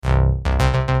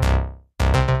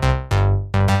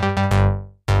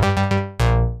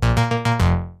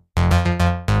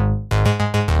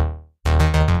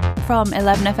From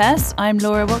 11FS, I'm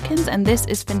Laura Watkins and this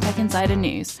is FinTech Insider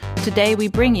News. Today we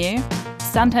bring you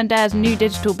Santander's new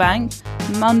digital bank,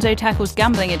 Monzo tackles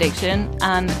gambling addiction,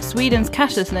 and Sweden's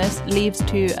cashlessness leads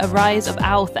to a rise of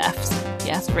owl thefts.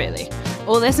 Yes, really.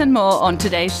 All this and more on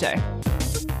today's show.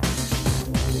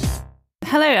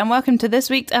 Hello and welcome to this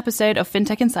week's episode of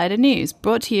FinTech Insider News,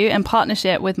 brought to you in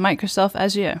partnership with Microsoft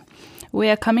Azure. We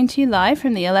are coming to you live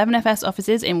from the 11FS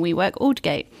offices in WeWork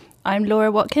Aldgate. I'm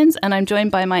Laura Watkins and I'm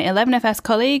joined by my 11FS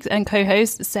colleagues and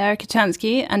co-hosts Sarah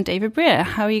Kachansky and David Breer.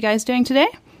 How are you guys doing today?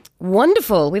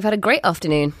 Wonderful. We've had a great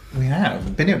afternoon. We have.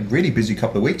 It's been a really busy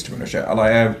couple of weeks, to be honest.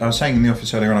 I was saying in the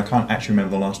office earlier, and I can't actually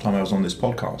remember the last time I was on this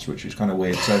podcast, which is kind of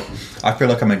weird. So I feel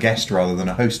like I'm a guest rather than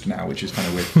a host now, which is kind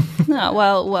of weird. Oh,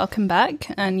 well, welcome back.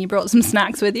 And you brought some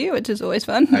snacks with you, which is always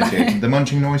fun. I did. The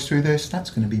munching noise through this, that's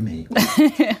going to be me.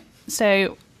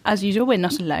 So, as usual, we're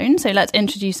not alone. So let's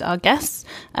introduce our guests.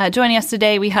 Joining us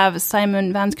today, we have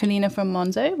Simon Van Scolina from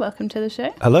Monzo. Welcome to the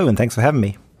show. Hello, and thanks for having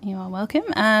me. You are welcome.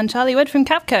 And Charlie Wood from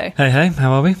Capco. Hey,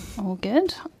 how are we? All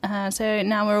good. So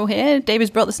now we're all here. David's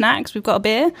brought the snacks. We've got a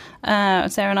beer.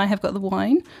 Sarah and I have got the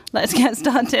wine. Let's get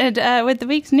started with the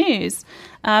week's news.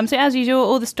 So as usual,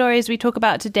 all the stories we talk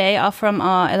about today are from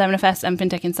our 11FS and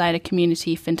FinTech Insider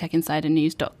community,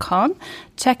 fintechinsidernews.com.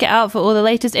 Check it out for all the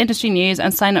latest industry news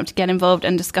and sign up to get involved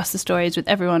and discuss the stories with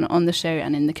everyone on the show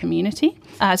and in the community.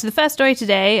 So the first story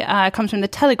today comes from The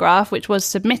Telegraph, which was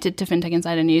submitted to FinTech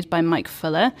Insider News by Mike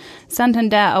Fuller.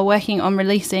 Santander are working on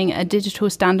releasing a digital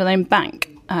standalone bank.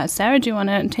 Sarah, do you want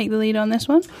to take the lead on this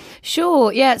one?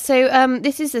 Sure, yeah. So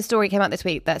this is the story that came out this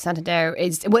week that Santander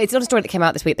is... Well, it's not a story that came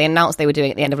out this week. They announced they were doing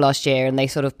it at the end of last year and they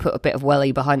sort of put a bit of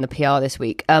welly behind the PR this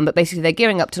week. But basically, they're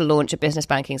gearing up to launch a business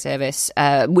banking service,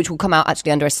 which will come out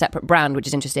actually under a separate brand, which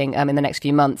is interesting, in the next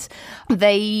few months.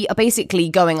 They are basically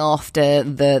going after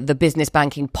the business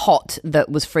banking pot that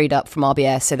was freed up from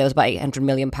RBS. So there was about £800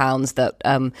 million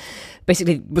that...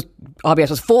 basically, RBS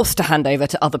was forced to hand over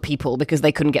to other people because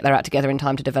they couldn't get their act together in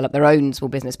time to develop their own small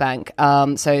business bank.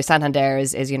 So Santander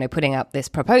is putting up this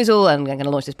proposal and going to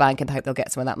launch this bank in the hope they'll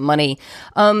get some of that money.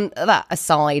 That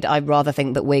aside, I rather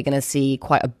think that we're going to see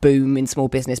quite a boom in small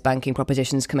business banking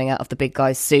propositions coming out of the big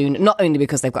guys soon, not only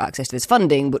because they've got access to this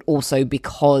funding, but also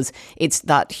because it's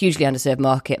that hugely underserved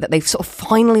market that they've sort of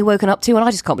finally woken up to. And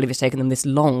I just can't believe it's taken them this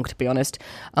long, to be honest.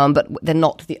 But they're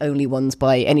not the only ones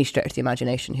by any stretch of the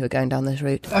imagination who are going down this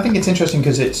route. I think it's interesting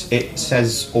because it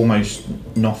says almost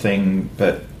nothing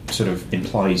but sort of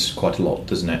implies quite a lot,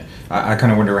 doesn't it? I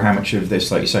kind of wonder how much of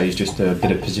this, like you say, is just a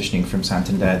bit of positioning from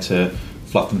Santander to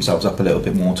fluff themselves up a little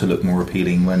bit more to look more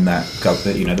appealing when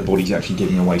the body's actually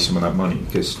giving away some of that money,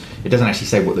 because it doesn't actually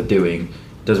say what they're doing,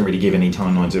 doesn't really give any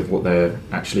timelines of what they're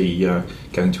actually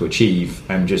going to achieve,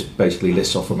 and just basically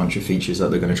lists off a bunch of features that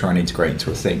they're going to try and integrate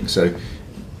into a thing. So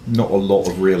not a lot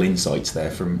of real insights there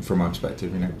from my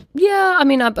perspective, Yeah, I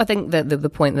mean, I think that the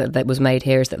point that was made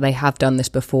here is that they have done this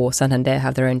before. Santander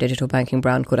have their own digital banking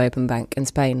brand called Open Bank in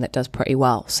Spain that does pretty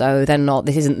well. So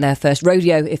this isn't their first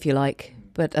rodeo, if you like.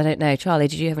 But I don't know. Charlie,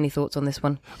 did you have any thoughts on this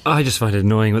one? I just find it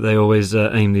annoying that they always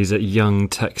aim these at young,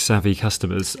 tech-savvy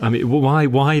customers. I mean,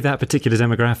 why that particular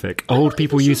demographic? Old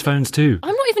people use phones too.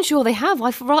 I'm not even sure they have.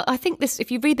 I think this.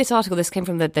 If you read this article, this came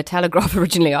from the Telegraph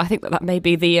originally. I think that may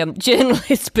be the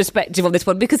journalist perspective on this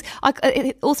one, because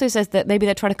it also says that maybe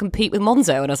they're trying to compete with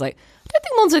Monzo. And I was like, I don't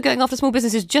think Monzo are going after small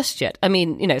businesses just yet. I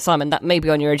mean, Simon, that may be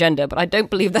on your agenda, but I don't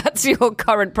believe that's your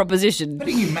current proposition.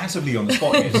 Putting you massively on the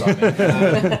spot here,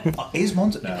 Simon. Is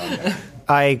Monzo... No,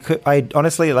 okay. I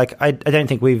honestly, I don't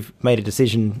think we've made a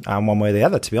decision one way or the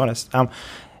other, to be honest.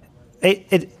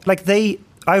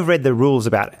 I've read the rules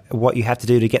about what you have to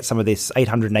do to get some of this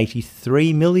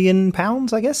 £883 million,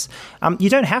 I guess. You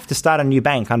don't have to start a new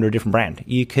bank under a different brand.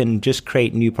 You can just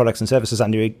create new products and services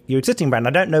under your existing brand.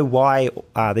 I don't know why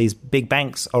these big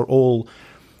banks are all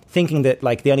thinking that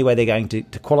the only way they're going to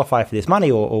qualify for this money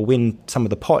or win some of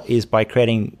the pot is by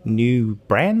creating new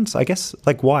brands, I guess.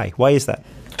 Why? Why is that?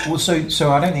 Well,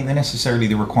 so I don't think that necessarily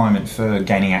the requirement for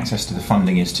gaining access to the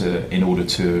funding is in order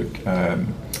to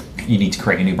you need to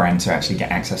create a new brand to actually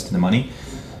get access to the money.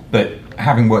 But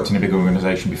having worked in a big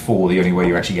organisation before, the only way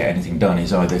you actually get anything done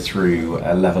is either through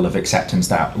a level of acceptance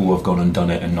that all have gone and done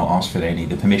it and not asked for any of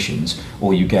the permissions,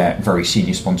 or you get very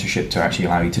senior sponsorship to actually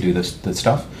allow you to do the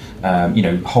stuff.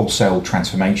 Wholesale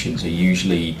transformations are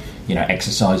usually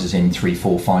exercises in 3,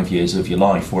 4, 5 years of your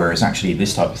life, whereas actually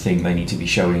this type of thing, they need to be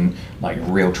showing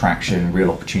real traction, real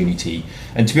opportunity.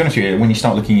 And to be honest with you, when you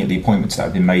start looking at the appointments that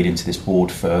have been made into this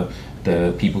board for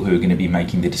the people who are going to be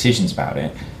making the decisions about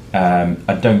it,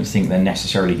 I don't think they're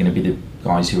necessarily going to be the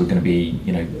guys who are going to be,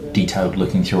 detailed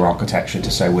looking through architecture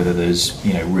to say whether there's,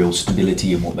 real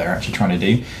stability in what they're actually trying to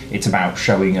do. It's about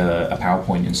showing a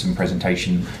PowerPoint and some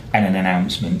presentation and an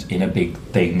announcement in a big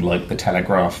thing like the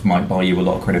Telegraph might buy you a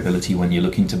lot of credibility when you're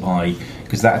looking to buy,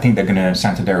 because I think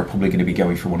Santander are probably going to be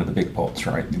going for one of the big pots,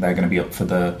 right? They're going to be up for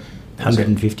the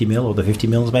 150 mil or the 50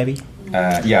 mils maybe.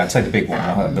 Yeah, I'd say the big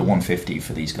one, the 150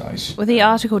 for these guys. Well, the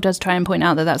article does try and point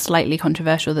out that that's slightly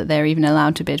controversial that they're even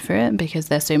allowed to bid for it because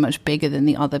they're so much bigger than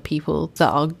the other people that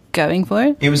are going for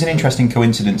it. It was an interesting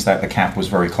coincidence that the cap was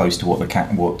very close to what the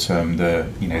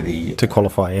to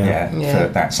qualify, for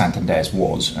that Santander's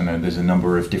was, and there's a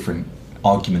number of different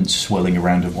arguments swirling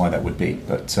around of why that would be.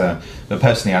 But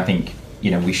personally, I think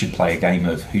we should play a game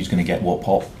of who's going to get what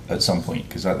pot at some point,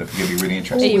 because that's going to be really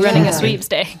interesting. Are you running a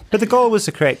sweepstake? But the goal was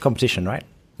to create competition, right?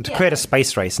 To create a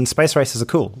space race, and space races are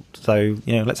cool. So,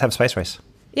 let's have a space race.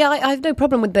 Yeah, I have no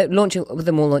problem with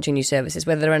them all launching new services,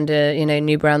 whether they're under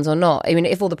new brands or not. I mean,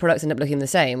 if all the products end up looking the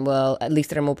same, well, at least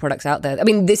there are more products out there. I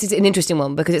mean, this is an interesting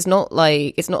one because it's not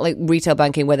like retail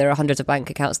banking where there are hundreds of bank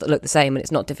accounts that look the same and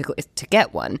it's not difficult to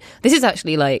get one. This is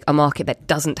actually like a market that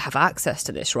doesn't have access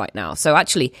to this right now. So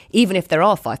actually, even if there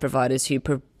are 5 providers who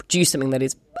produce something that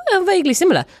is vaguely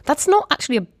similar, that's not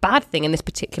actually a bad thing in this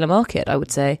particular market, I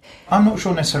would say. I'm not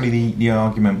sure necessarily the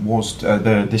argument was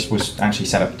this was actually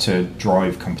set up to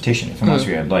drive competition. If I'm honest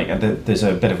with you, there's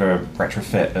a bit of a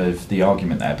retrofit of the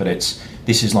argument there, but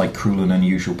this is like cruel and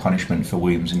unusual punishment for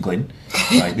Williams and Glyn.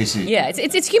 Like this is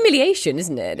it's humiliation,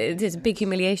 isn't it? It is a big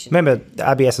humiliation. Remember,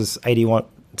 RBS is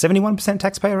 71%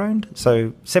 taxpayer owned,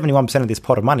 so 71% of this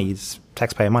pot of money is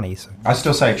taxpayer money. So I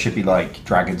still say it should be like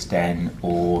Dragon's Den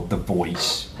or The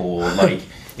Voice, or like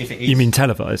if it is, you mean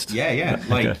televised? Yeah.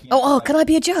 Like okay. Can I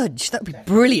be a judge? That'd be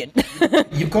brilliant.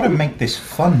 You've got to make this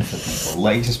fun for people,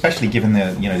 like especially given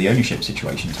the ownership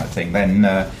situation type thing.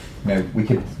 Then we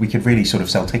could really sort of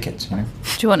sell tickets. Do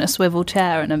you want a swivel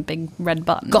chair and a big red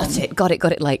button? Got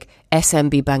it. Like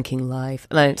SMB Banking Live.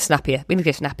 No, snappier. We need to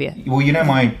go snappier. Well,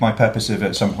 my purpose of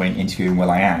at some point interviewing Will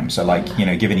I Am. So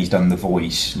given he's done The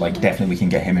Voice, definitely we can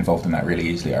get him involved in that really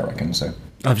easily, I reckon. So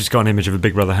I've just got an image of a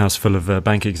Big Brother house full of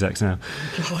bank execs now.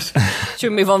 Should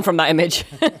we move on from that image?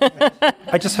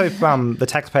 I just hope the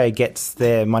taxpayer gets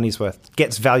their money's worth,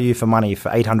 gets value for money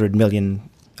for 800 million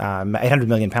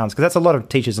pounds, because that's a lot of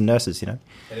teachers and nurses, It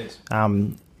is.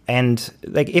 And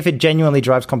if it genuinely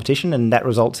drives competition and that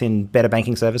results in better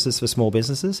banking services for small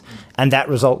businesses, and that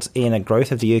results in a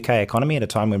growth of the UK economy at a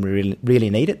time when we really, really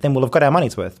need it, then we'll have got our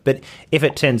money's worth. But if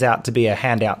it turns out to be a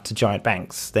handout to giant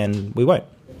banks, then we won't.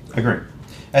 Agree.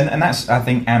 And that's, I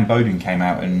think, Anne Bowden came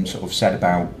out and sort of said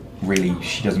about, really,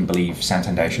 she doesn't believe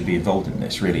Santander should be involved in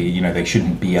this. Really, they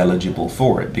shouldn't be eligible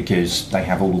for it because they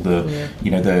have all the,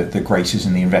 the graces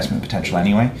and the investment potential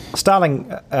anyway.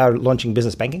 Starling are launching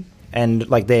business banking, and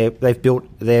they've built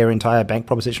their entire bank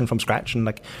proposition from scratch,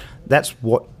 and that's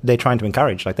what they're trying to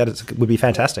encourage. Would be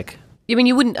fantastic.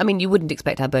 You wouldn't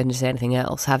expect Anne Bowden to say anything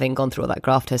else, having gone through all that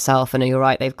graft herself. And you're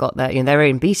right, they've got their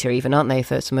own beta, even, aren't they,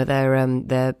 for some of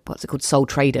their what's it called, sole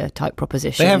trader type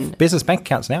proposition. They have business bank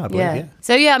accounts now, I believe. Yeah.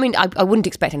 So I wouldn't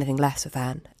expect anything less of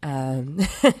Anne.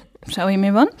 Shall we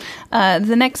move on?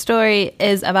 The next story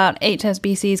is about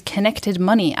HSBC's Connected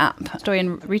Money app. A story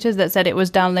in Reuters that said it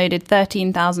was downloaded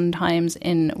 13,000 times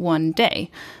in one day.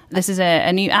 This is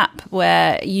a new app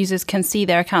where users can see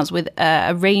their accounts with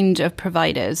a range of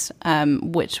providers,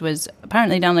 which was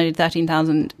apparently downloaded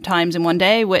 13,000 times in one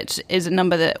day, which is a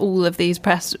number that all of these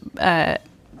press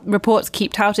reports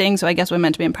keep touting, so I guess we're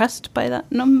meant to be impressed by that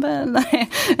number.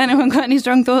 Anyone got any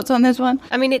strong thoughts on this one?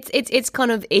 I mean, it's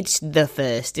the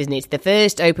first, isn't it? It's the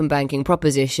first open banking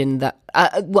proposition that,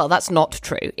 that's not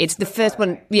true. It's the first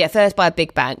one, first by a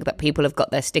big bank that people have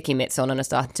got their sticky mitts on and are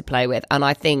starting to play with. And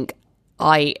I think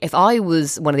if I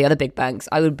was one of the other big banks,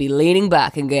 I would be leaning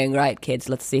back and going, right, kids,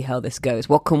 let's see how this goes.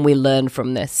 What can we learn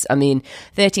from this? I mean,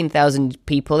 13,000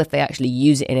 people, if they actually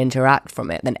use it and interact from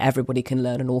it, then everybody can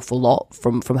learn an awful lot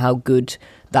from how good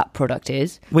that product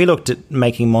is. We looked at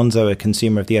making Monzo a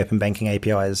consumer of the open banking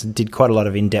APIs and did quite a lot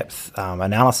of in-depth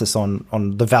analysis on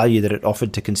the value that it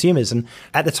offered to consumers. And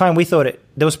at the time, we thought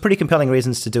there was pretty compelling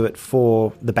reasons to do it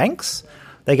for the banks.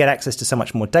 They get access to so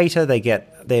much more data.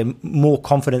 They're more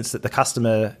confidence that the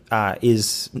customer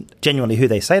is genuinely who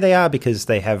they say they are, because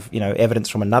they have evidence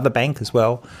from another bank as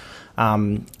well.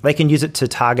 They can use it to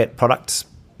target products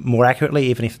more accurately,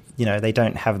 even if they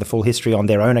don't have the full history on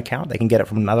their own account. They can get it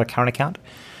from another current account.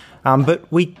 But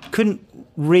we couldn't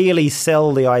really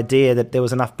sell the idea that there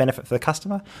was enough benefit for the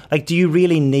customer. Do you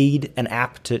really need an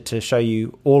app to show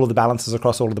you all of the balances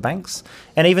across all of the banks?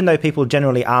 And even though people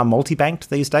generally are multi-banked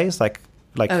these days,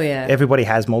 Like, Oh, yeah. everybody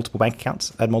has multiple bank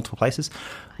accounts at multiple places.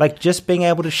 Like, just being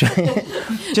able to show,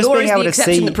 just Law being is able the to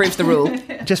exception see, that proves the rule.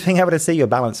 just being able to see your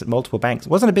balance at multiple banks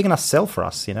wasn't a big enough sell for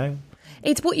us, you know.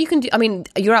 It's what you can do. I mean,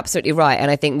 you're absolutely right. And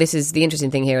I think this is the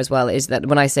interesting thing here as well, is that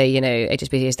when I say,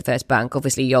 HSBC is the first bank,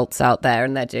 obviously Yolt's out there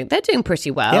and they're doing pretty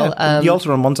well. Yeah, Yolt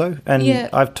are on Monzo, and Yeah.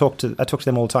 I talk to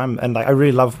them all the time, and I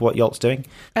really love what Yolt's doing.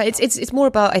 It's more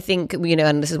about, I think,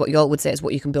 and this is what Yolt would say, it's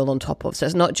what you can build on top of. So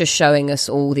it's not just showing us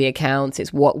all the accounts,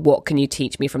 it's what can you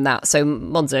teach me from that. So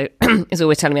Monzo is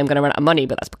always telling me I'm going to run out of money,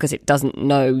 but that's because it doesn't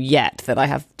know yet that I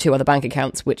have 2 other bank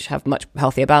accounts which have much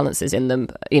healthier balances in them,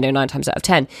 9 times out of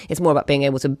 10. It's more about being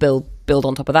able to build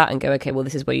on top of that and go, okay, well,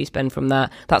 this is where you spend from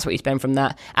that, that's what you spend from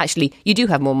that. Actually, you do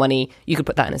have more money, you could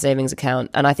put that in a savings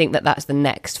account. And I think that that's the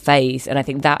next phase, and I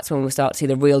think that's when we'll start to see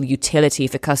the real utility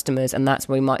for customers, and that's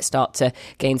when we might start to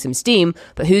gain some steam.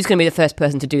 But who's going to be the first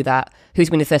person to do that? Who's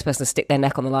going to be the first person to stick their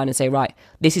neck on the line and say, right,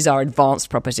 this is our advanced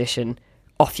proposition,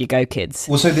 off you go, kids?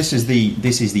 Well, so this is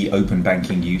the open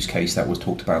banking use case that was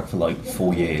talked about for like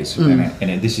 4 years,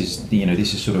 this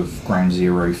is sort of ground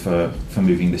zero for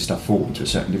moving this stuff forward to a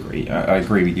certain degree. I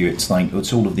agree with you. It's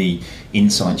all of the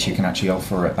insights you can actually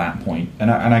offer at that point, and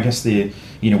I guess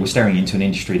we're staring into an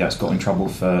industry that's got in trouble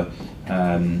for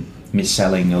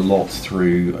mis-selling a lot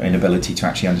through inability to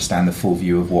actually understand the full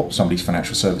view of what somebody's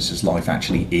financial services life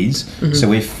actually is. Mm-hmm.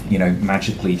 So if,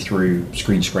 magically through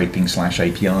screen scraping /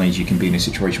 APIs, you can be in a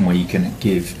situation where you can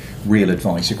give real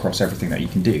advice across everything that you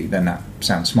can do, then that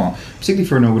sounds smart, particularly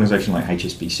for an organisation like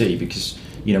HSBC, because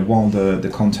while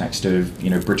the context of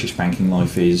British banking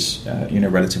life is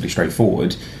relatively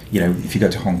straightforward, if you go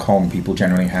to Hong Kong, people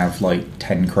generally have like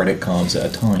 10 credit cards at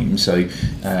a time, so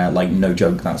no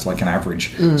joke, that's like an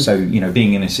average. So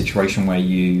being in a situation where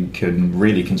you can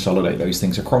really consolidate those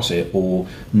things across it, or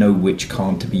know which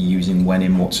card to be using when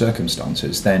in what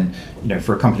circumstances, then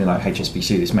for a company like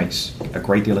HSBC this makes a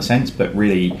great deal of sense. But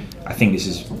really, I think this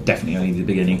is definitely only the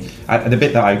beginning. The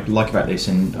bit that I like about this,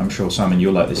 and I'm sure Simon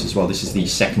you'll like this as well, this is the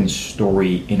second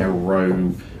story in a row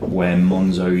where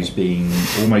Monzo's being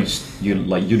almost,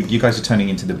 you guys are turning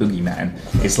into the boogeyman.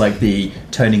 It's like the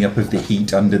turning up of the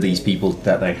heat under these people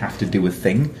that they have to do a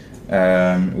thing,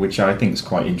 which I think is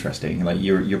quite interesting. Like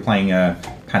you're playing a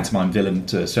pantomime villain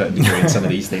to a certain degree in some of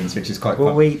these things, which is quite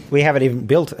fun. Well, we haven't even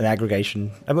built an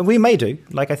aggregation. I mean, we may do.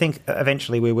 Like, I think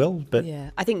eventually we will, but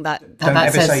yeah, I think that don't that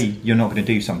ever says, say you're not going to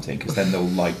do something, because then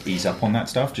they'll ease up on that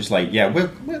stuff. Just like, yeah, we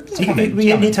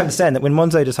need to understand that when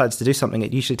Monzo decides to do something,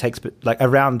 it usually takes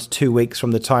around 2 weeks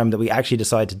from the time that we actually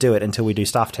decide to do it until we do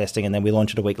staff testing, and then we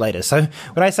launch it a week later. So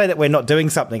when I say that we're not doing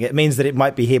something, it means that it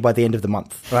might be here by the end of the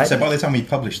month, right? So by the time we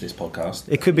publish this podcast,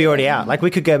 it could be already out. Like, we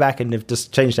could go back and have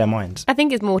just changed our minds. I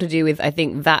think it's more to do with, I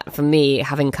think that for me,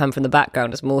 having come from the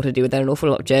background, is more to do with there are an awful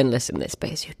lot of journalists in this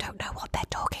space who don't know what they're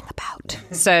talking about.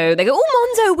 So they go,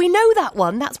 oh, Monzo, we know that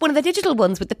one. That's one of the digital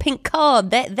ones with the pink card.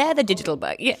 They're the digital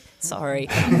bag. Yeah, sorry.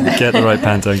 Get the right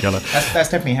Pantone colour. That's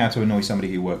definitely how to annoy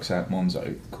somebody who works at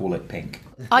Monzo. Call it pink.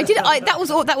 That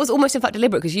was almost in fact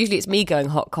deliberate, because usually it's me going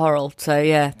hot coral. So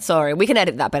yeah, sorry. We can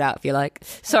edit that bit out if you like.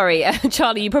 Sorry,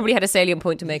 Charlie, you probably had a salient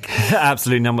point to make.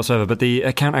 Absolutely none whatsoever. But the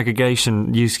account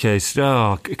aggregation use case,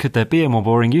 could there be a more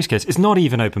boring use case? It's not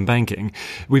even open banking.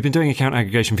 We've been doing account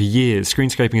aggregation for years. Screen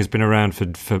scraping has been around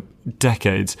for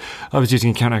decades. I was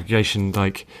using account aggregation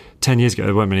like 10 years ago.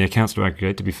 There weren't many accounts to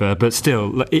aggregate, to be fair, but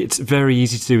still, it's very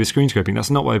easy to do with screen scraping.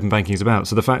 That's not what open banking is about.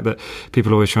 So the fact that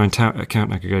people always try and tout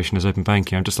account aggregation as open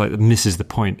banking, I'm just like, it misses the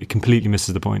point. It completely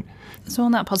misses the point. So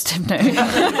on that positive note.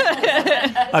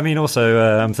 I mean,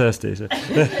 also, I'm thirsty. So.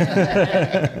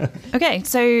 Okay,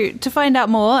 so to find out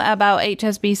more about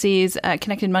HSBC's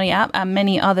Connected Money app and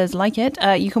many others like it,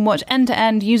 you can watch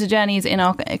end-to-end user journeys in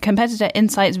our competitor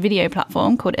insights video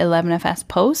platform called 11FS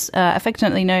Pulse,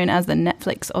 affectionately known as the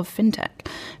Netflix of fintech.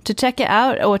 To check it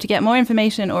out or to get more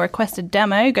information or request a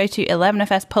demo, go to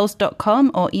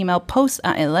 11fspulse.com or email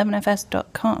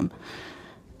pulse@11fs.com.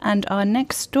 And our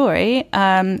next story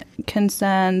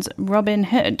concerns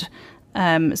Robinhood.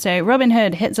 So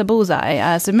Robinhood hits a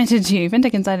bullseye, submitted to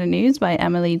FinTech Insider News by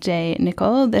Emily J.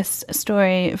 Nicol. This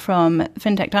story from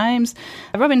FinTech Times.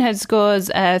 Robinhood scores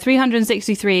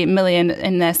 $363 million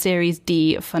in their Series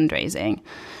D fundraising.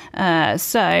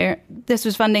 So this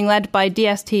was funding led by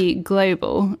DST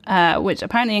Global, which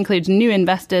apparently includes new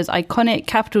investors Iconic,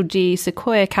 Capital G,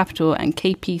 Sequoia Capital, and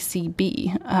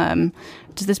KPCB.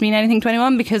 Does this mean anything to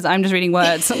anyone? Because I'm just reading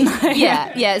words.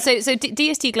 Yeah. So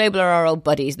DST Global are our old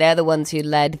buddies. They're the ones who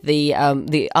led the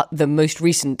most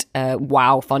recent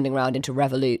WoW funding round into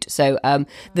Revolut. So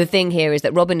the thing here is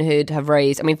that Robinhood have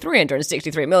raised,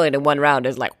 363 million in one round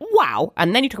is like, wow.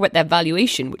 And then you talk about their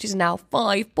valuation, which is now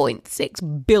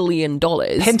 $5.6 billion.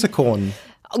 Pentacorn.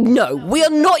 No, we are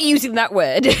not using that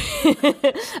word.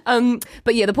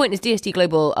 But yeah, the point is DST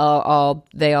Global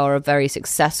are a very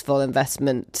successful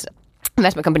investment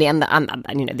company, and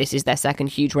this is their second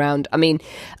huge round.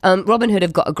 Robinhood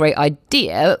have got a great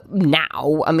idea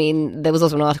now. There was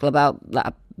also an article about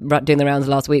that doing the rounds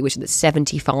last week, which is that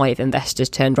 75 investors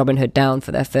turned Robinhood down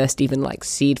for their first even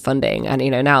seed funding, and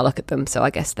now look at them. So I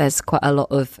guess there's quite a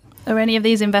lot of. Are any of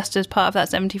these investors part of that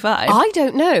 75? I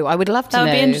don't know. I would love to know.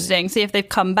 That would be interesting. See if they've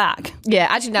come back. Yeah,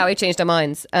 actually, now we've changed our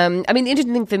minds. The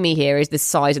interesting thing for me here is the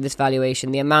size of this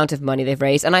valuation, the amount of money they've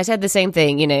raised. And I said the same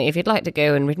thing, if you'd like to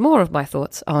go and read more of my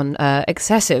thoughts on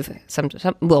excessive,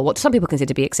 what some people consider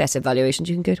to be excessive valuations,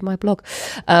 you can go to my blog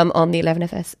on the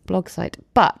 11FS blog site.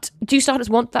 But do you starters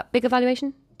want that big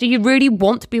valuation? Do you really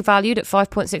want to be valued at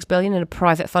 5.6 billion in a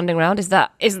private funding round? Is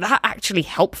that actually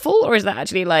helpful, or is that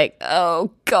actually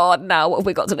oh God, now what have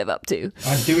we got to live up to?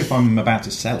 I do if I'm about to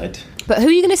sell it. But who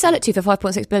are you going to sell it to for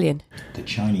 5.6 billion? The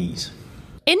Chinese.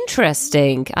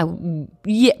 Interesting.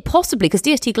 Yeah, possibly, because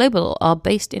DST Global are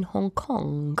based in Hong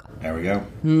Kong. There we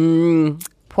go.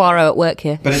 Poirot at work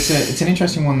here. But it's an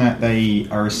interesting one that they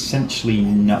are essentially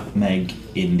nutmeg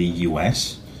in the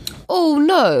US. Oh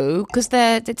no, because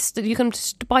you can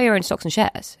just buy your own stocks and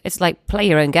shares. It's like play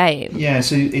your own game. Yeah,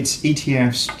 so it's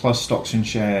ETFs plus stocks and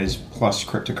shares plus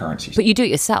cryptocurrencies. But you do it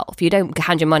yourself. You don't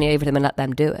hand your money over to them and let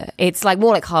them do it. It's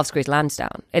more like half screws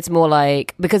Lansdowne. It's more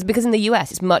like because in the US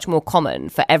it's much more common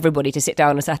for everybody to sit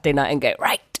down on a Saturday night and go,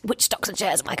 right, which stocks and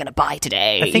shares am I going to buy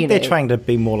today? I think they're trying to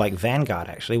be more like Vanguard.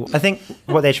 Actually, I think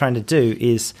what they're trying to do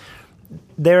is.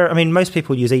 Most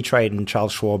people use E-Trade and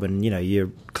Charles Schwab and, your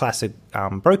classic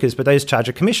brokers, but those charge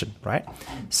a commission, right?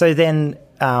 So then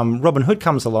Robinhood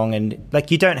comes along and,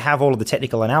 you don't have all of the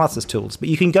technical analysis tools, but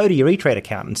you can go to your E-Trade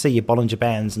account and see your Bollinger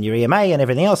Bands and your EMA and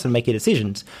everything else and make your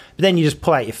decisions. But then you just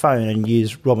pull out your phone and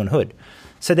use Robinhood.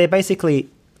 So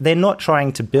they're not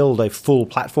trying to build a full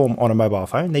platform on a mobile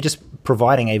phone. They're just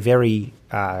providing a very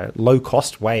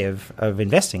low-cost way of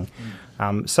investing.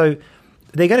 So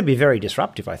they're going to be very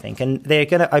disruptive, I think, and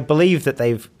I believe that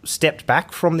they've stepped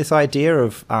back from this idea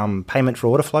of payment for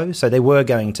order flow. So they were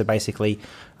going to basically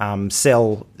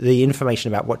sell the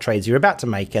information about what trades you're about to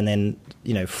make and then,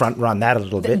 front run that a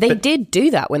little bit. They did do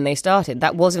that when they started.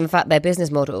 That was, in fact, their business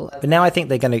model. But now I think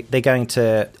they're going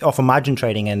to offer margin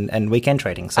trading and weekend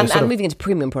trading. So and moving into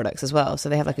premium products as well. So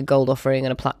they have a gold offering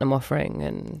and a platinum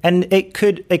offering. And it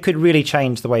could really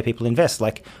change the way people invest.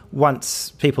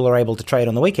 Once people are able to trade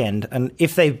on the weekend, and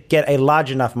if they get a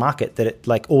large enough market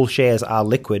that all shares are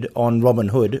liquid on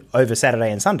Robinhood over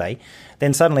Saturday and Sunday,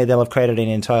 then suddenly they'll have created an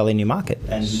entirely new market.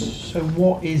 And so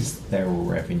what is their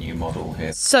revenue model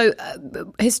here? So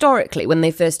historically, when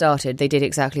they first started, they did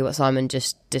exactly what Simon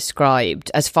just described,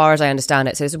 as far as I understand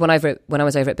it. So when I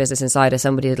was over at Business Insider,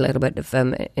 somebody did a little bit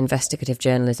of investigative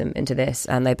journalism into this,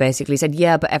 and they basically said,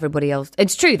 yeah, but everybody else...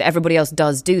 It's true that everybody else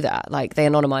does do that. They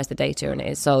anonymise the data and it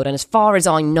is sold. And as far as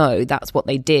I know, that's what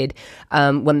they did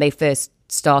when they first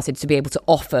started to be able to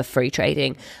offer free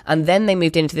trading, and then they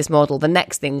moved into this model. The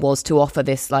next thing was to offer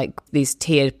this these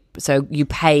tiered, so you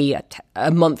pay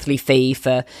a monthly fee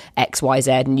for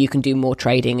XYZ and you can do more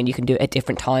trading and you can do it at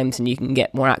different times and you can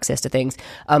get more access to things,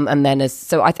 and then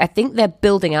I think they're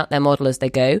building out their model as they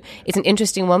go. It's an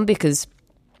interesting one because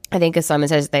I think, as Simon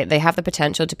says, they have the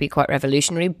potential to be quite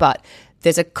revolutionary, but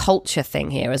there's a culture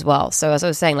thing here as well. So as I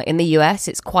was saying, in the US,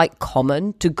 it's quite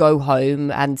common to go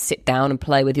home and sit down and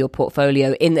play with your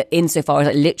portfolio insofar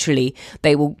as literally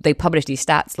they publish these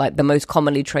stats, the most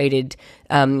commonly traded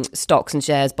stocks and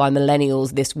shares by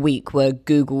millennials this week were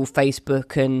Google,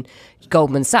 Facebook and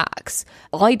Goldman Sachs.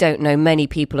 I don't know many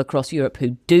people across Europe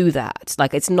who do that.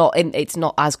 It's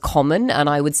not as common, and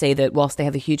I would say that whilst they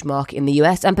have a huge market in the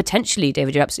US and potentially,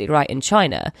 David, you're absolutely right, in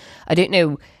China, I don't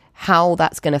know how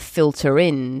that's going to filter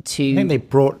into... I think they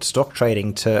brought stock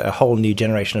trading to a whole new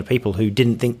generation of people who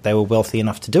didn't think they were wealthy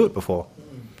enough to do it before.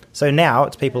 So now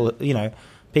it's people,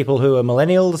 people who are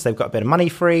millennials, they've got a bit of money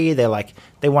free, they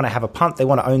want to have a punt, they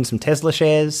want to own some Tesla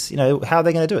shares. How are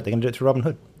they going to do it? They're going to do it through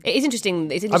Robinhood. It is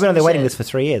interesting. It's interesting. I've been on their waiting list for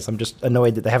 3 years. I'm just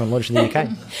annoyed that they haven't launched in the UK.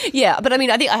 Yeah, but I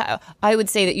mean, I think I would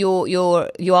say that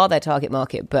you are their target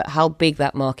market, but how big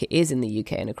that market is in the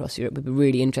UK and across Europe would be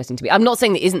really interesting to me. I'm not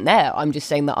saying that isn't there. I'm just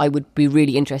saying that I would be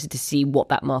really interested to see what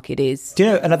that market is. Do you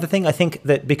know, another thing, I think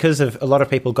that because of a lot of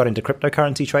people got into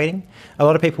cryptocurrency trading, a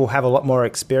lot of people have a lot more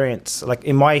experience. Like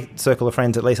in my circle of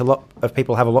friends, at least, a lot of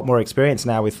people have a lot more experience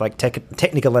now with like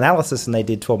technical analysis than they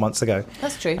did 12 months ago.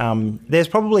 That's true. There's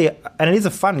probably, and it is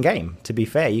a fun game, to be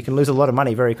fair. You can lose a lot of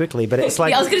money very quickly, but it's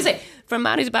like... Yeah, I was going to say, for a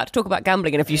man who's about to talk about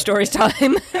gambling in a few stories'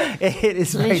 time... It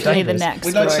is very Literally dangerous. the next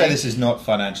We'd like to story. say this is not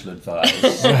financial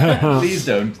advice. Please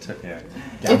don't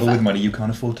gamble with money you can't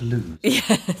afford to lose.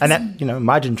 And that,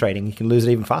 margin trading, you can lose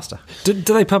it even faster. Do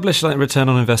they publish like return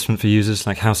on investment for users?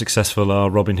 Like how successful are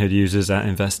Robinhood users at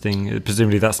investing?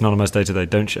 Presumably that's anonymous data they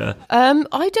don't share.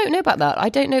 I don't know about that. I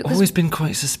don't know. Always been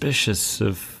quite suspicious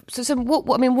of... So what,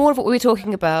 I mean, more of what we were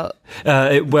talking about...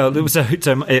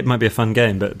 it might be a fun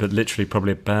game, but literally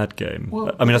probably a bad game.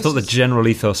 Well, I thought the general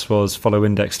ethos was follow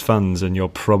indexed funds and you'll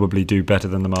probably do better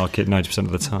than the market 90%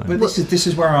 of the time. But this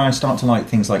is where I start to like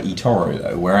things like eToro,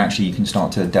 though, where actually you can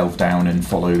start to delve down and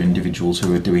follow individuals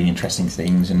who are doing interesting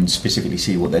things and specifically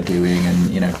see what they're doing,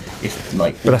 and if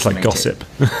like. But that's like gossip.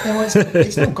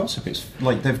 It's not gossip. It's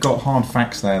like they've got hard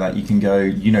facts there that you can go.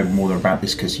 You know more about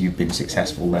this because you've been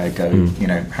successful there. Go,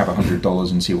 have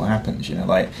 $100 and see what happens.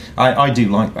 I do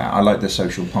like that. I like the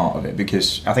social part of it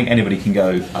because I think anybody can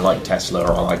go. I like Tesla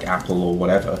or I like Apple or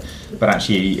whatever. But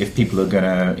actually, if people are going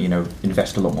to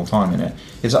invest a lot more time in it,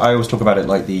 I always talk about it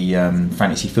like the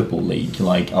fantasy football league.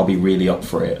 Like I'll be really up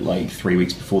for it like 3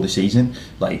 weeks before the season.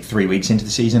 Like 3 weeks into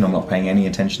the season, I'm not paying any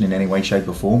attention in any way, shape,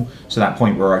 or form. So that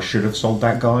point where I should have sold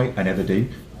that guy, I never do.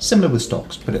 Similar with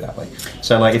stocks, put it that way.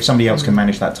 So like if somebody else can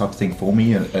manage that type of thing for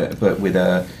me, but with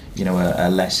a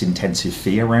less intensive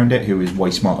fee around it, who is way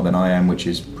smarter than I am, which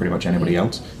is pretty much anybody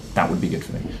else, that would be good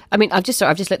for me. I mean, I've just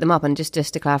looked them up, and just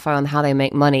to clarify on how they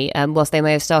make money, whilst they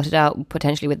may have started out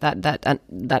potentially with that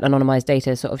anonymized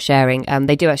data sort of sharing,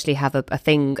 they do actually have a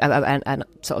thing, a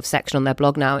sort of section on their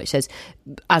blog now which says,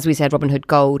 as we said, Robinhood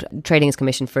Gold trading is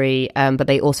commission free, but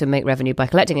they also make revenue by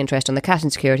collecting interest on the cash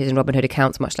and securities in Robinhood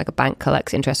accounts, much like a bank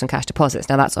collects interest on cash deposits.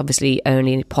 Now that's obviously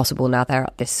only possible now they're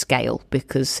at this scale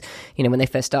because when they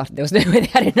first started there was no way they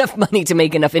had enough money to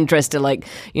make enough interest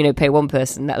to pay one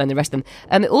person, let alone the rest of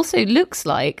them. It also looks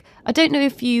like, I don't know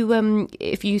if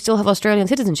you still have Australian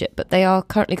citizenship, but they are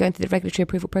currently going through the regulatory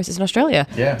approval process in Australia.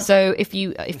 Yeah. So if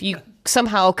you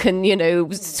somehow can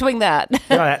swing that,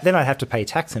 Then I'd have to pay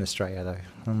tax in Australia, though.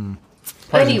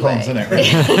 Pros Anyway. and cons,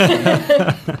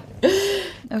 isn't it?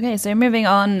 Okay, so moving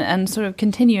on and sort of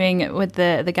continuing with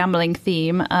the gambling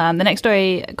theme, the next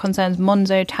story concerns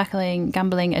Monzo tackling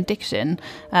gambling addiction.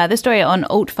 This story on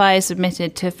AltFi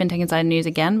submitted to FinTech Insider News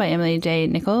again by Emily J.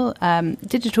 Nicol.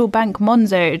 Digital bank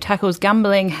Monzo tackles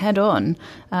gambling head on.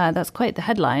 That's quite the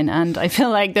headline, and I feel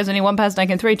like there's only one person I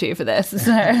can throw to for this.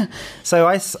 So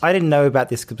I didn't know about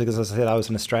this because, as I said, I was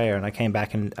in Australia and I came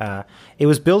back and it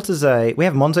was built as we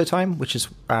have Monzo time, which is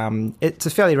it's a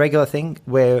fairly regular thing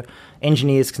where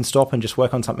engineers can stop and just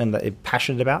work on something that they're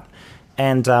passionate about.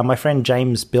 And my friend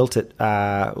James built it,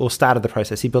 or started the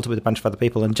process. He built it with a bunch of other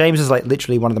people. And James is like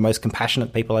literally one of the most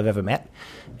compassionate people I've ever met.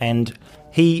 And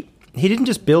he didn't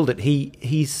just build it.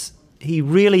 He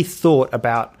really thought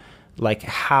about like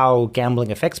how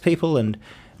gambling affects people. And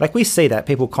like we see that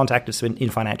people contact us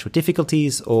in financial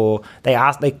difficulties, or they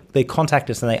contact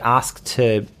us and they ask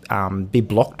to be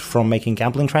blocked from making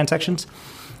gambling transactions.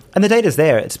 And the data's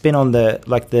there. It's been on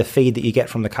the feed that you get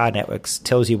from the card networks,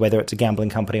 tells you whether it's a gambling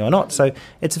company or not. So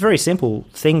it's a very simple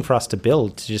thing for us to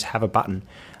build, to just have a button.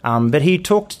 But he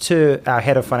talked to our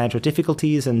head of financial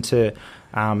difficulties and to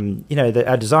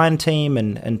our design team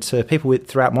and to people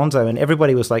throughout Monzo, and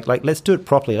everybody was like let's do it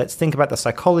properly. Let's think about the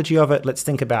psychology of it. Let's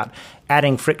think about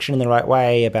adding friction in the right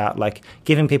way, about like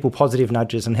giving people positive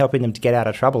nudges and helping them to get out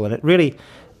of trouble. And it really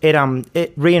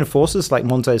it reinforces like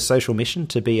Monzo's social mission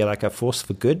to be like a force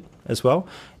for good as well.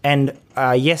 And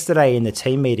yesterday in the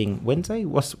team meeting,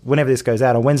 whenever this goes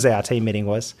out, on Wednesday our team meeting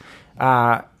was,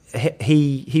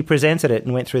 he presented it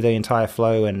and went through the entire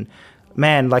flow, and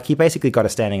man, like he basically got a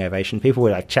standing ovation. People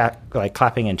were like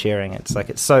clapping and cheering. It's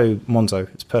so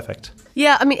Monzo. It's perfect.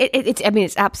 Yeah, I mean,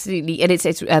 it's absolutely, and it's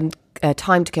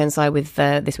time to coincide with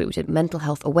this week, which is Mental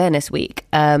Health Awareness Week.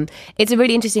 It's a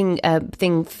really interesting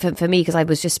thing for me, because I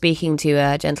was just speaking to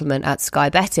a gentleman at Sky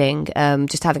Betting,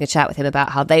 just having a chat with him about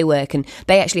how they work, and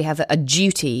they actually have a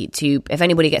duty to, if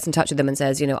anybody gets in touch with them and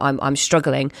says, I'm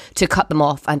struggling, to cut them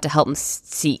off and to help them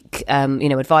seek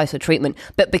advice or treatment.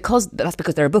 But that's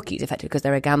because they're a bookies, effectively, because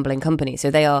they're a gambling company.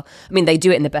 So they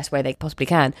do it in the best way they possibly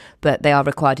can, but they are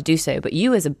required to do so. But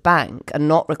you as a bank are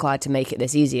not required to make it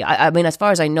this easy. I mean, as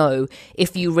far as I know,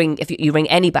 if you ring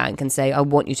any bank and say, I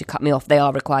want you to cut me off, they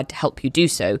are required to help you do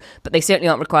so. But they certainly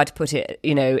aren't required to put it,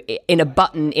 in a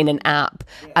button in an app,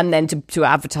 and then to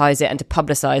advertise it and to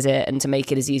publicise it and to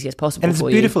make it as easy as possible. And it's a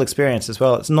beautiful experience as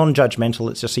well. It's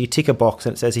non-judgmental. It's just so you tick a box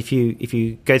and it says if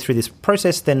you go through this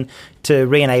process, then to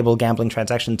re-enable gambling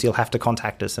transactions, you'll have to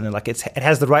contact us. And then, it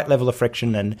has the right level of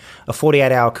friction and a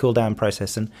 48-hour cool down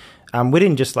process. And we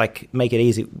didn't just make it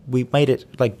easy. We made it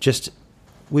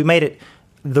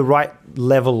the right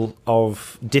level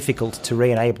of difficult to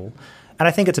re-enable. And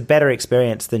I think it's a better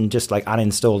experience than just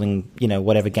uninstalling,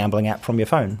 whatever gambling app from your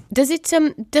phone. Does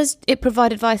it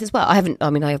provide advice as well? I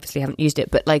obviously haven't used it,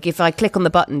 but if I click on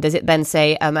the button, does it then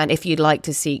say, and if you'd like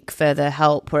to seek further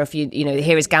help, or if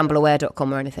here is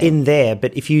gambleaware.com or anything? In there,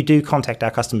 but if you do contact our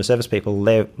customer service people,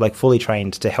 they're fully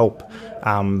trained to help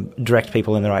direct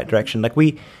people in the right direction.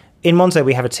 In Monzo,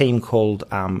 we have a team called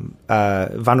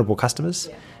Vulnerable Customers.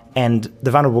 Yeah. And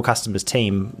the vulnerable customers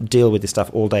team deal with this stuff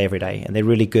all day, every day, and they're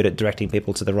really good at directing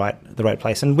people to the right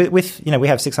place. And with we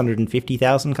have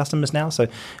 650,000 customers now, so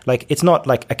it's not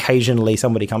occasionally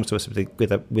somebody comes to us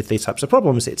with these types of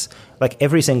problems. It's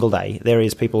every single day there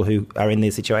is people who are in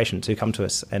these situations who come to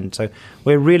us, and so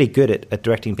we're really good at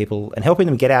directing people and helping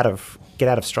them get out of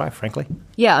strife, frankly.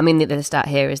 Yeah, I mean, the stat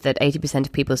here is that 80%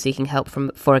 of people seeking help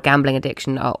for a gambling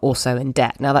addiction are also in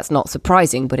debt. Now, that's not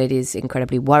surprising, but it is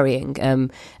incredibly worrying.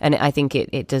 And I think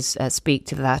it does speak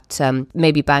to that.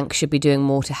 Maybe banks should be doing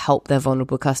more to help their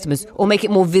vulnerable customers, or make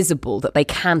it more visible that they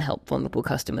can help vulnerable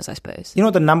customers, I suppose. You know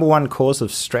what the number one cause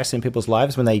of stress in people's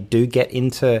lives when they do get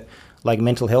into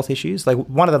mental health issues?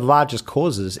 One of the largest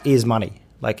causes is money.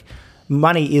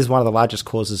 Money is one of the largest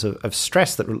causes of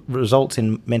stress that results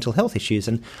in mental health issues.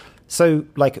 And so,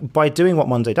 by doing what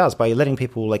Monzo does, by letting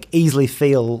people easily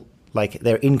feel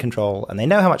they're in control and they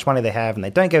know how much money they have and they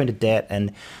don't go into debt,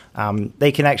 and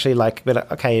they can actually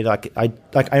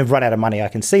I've run out of money. I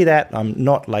can see that. I'm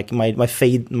not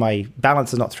my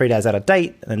balance is not 3 days out of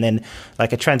date, and then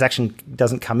a transaction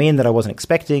doesn't come in that I wasn't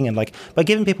expecting. And by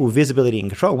giving people visibility and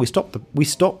control, we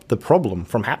stop the problem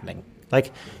from happening.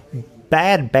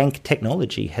 Bad bank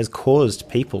technology has caused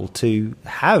people to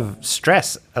have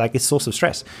stress, this source of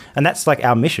stress. And that's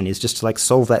our mission, is just to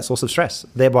solve that source of stress,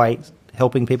 thereby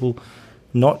helping people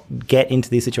not get into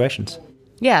these situations.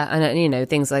 Yeah, and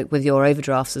things like with your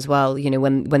overdrafts as well.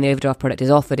 When the overdraft product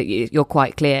is offered, you're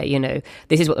quite clear.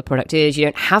 This is what the product is. You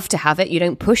don't have to have it. You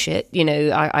don't push it. When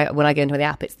I go into the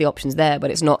app, it's the options there, but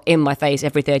it's not in my face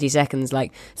every 30 seconds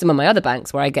like some of my other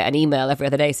banks, where I get an email every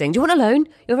other day saying, "Do you want a loan?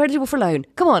 You're eligible for a loan.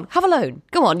 Come on, have a loan.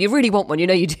 Come on, you really want one. You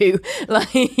know you do."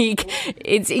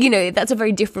 It's that's a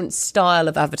very different style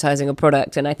of advertising a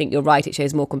product, and I think you're right. It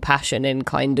shows more compassion and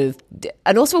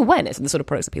and also awareness of the sort of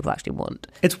products that people actually want.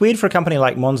 It's weird for a company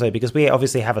like Monzo, because we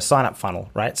obviously have a sign-up funnel,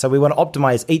 right? So we want to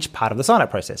optimize each part of the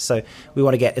sign-up process. So we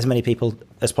want to get as many people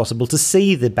as possible to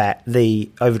see the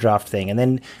overdraft thing, and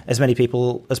then as many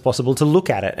people as possible to look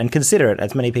at it and consider it,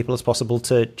 as many people as possible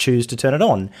to choose to turn it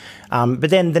on.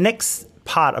 But then the next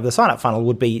part of the sign-up funnel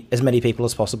would be as many people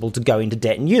as possible to go into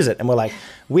debt and use it. And we're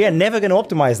we are never going to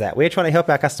optimize that. We're trying to help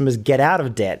our customers get out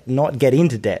of debt, not get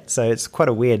into debt. So it's quite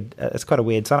a weird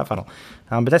sign-up funnel.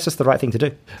 But that's just the right thing to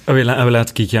do. Are we allowed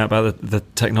to geek out about the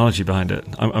technology behind it?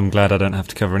 I'm glad I don't have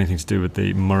to cover anything to do with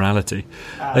the morality.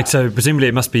 So presumably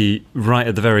it must be right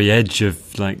at the very edge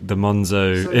of the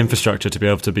Monzo infrastructure to be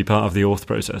able to be part of the auth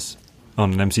process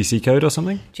on an MCC code or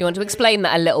something? Do you want to explain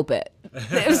that a little bit?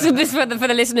 This for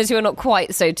the listeners who are not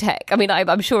quite so tech. I mean,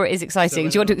 I'm sure it is exciting.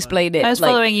 Do you want to explain it? I was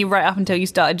following you right up until you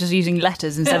started just using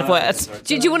letters instead of words.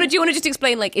 Do you want to just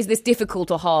explain, is this difficult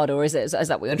or hard, or is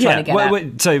that what you're trying to get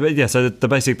at? So the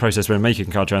basic process when making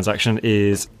a card transaction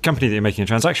is company that you're making a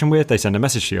transaction with, they send a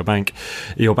message to your bank.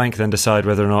 Your bank then decide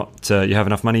whether or not you have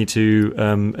enough money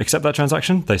to accept that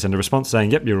transaction. They send a response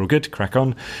saying, "Yep, you're all good, crack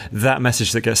on." That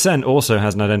message that gets sent also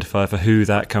has an identifier for who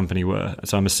that company were.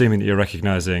 So I'm assuming that you're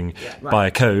recognising by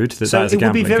a code that is a gambling company. So it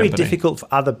would be very difficult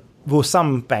for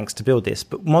some banks to build this,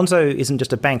 but Monzo isn't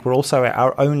just a bank, we're also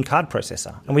our own card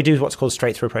processor, and we do what's called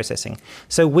straight-through processing.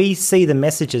 So we see the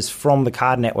messages from the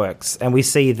card networks, and we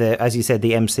see as you said,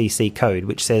 the MCC code,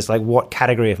 which says what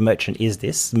category of merchant is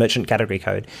this, merchant category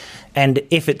code. And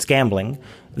if it's gambling,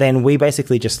 then we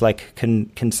basically just like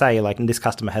can say like this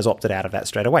customer has opted out of that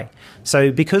straight away.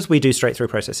 So because we do straight through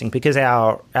processing, because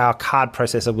our card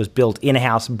processor was built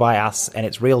in-house by us and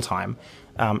it's real time,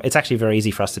 it's actually very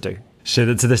easy for us to do. So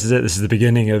this is it. This is the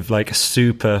beginning of like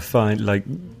super fine, like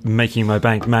making my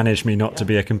bank manage me not to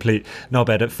be a complete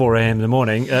knobhead at 4 a.m. in the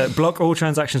morning. Block all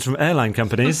transactions from airline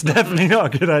companies. Definitely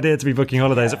not a good idea to be booking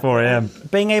holidays at 4 a.m.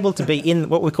 Being able to be in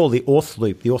what we call the auth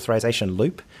loop, the authorization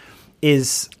loop,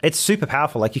 it's super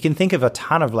powerful. Like you can think of a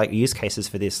ton of like use cases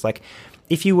for this. Like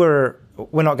if you were,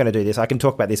 we're not going to do this. I can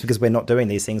talk about this because we're not doing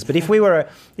these things. But if we were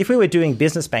doing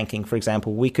business banking, for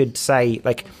example, we could say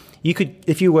like you could,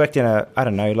 if you worked in a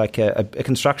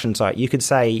construction site, you could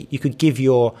say you could give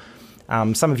your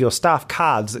some of your staff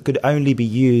cards that could only be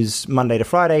used Monday to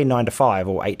Friday, 9 to 5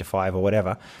 or 8 to 5 or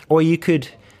whatever. Or you could,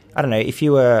 I don't know, if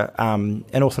you were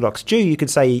an Orthodox Jew, you could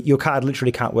say your card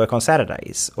literally can't work on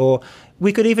Saturdays. Or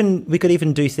we could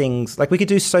even do things like we could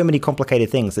do so many complicated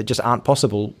things that just aren't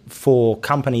possible for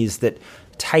companies that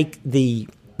take they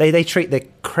treat the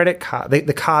credit card,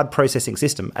 the card processing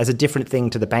system as a different thing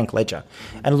to the bank ledger.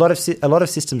 And a lot of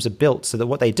systems are built so that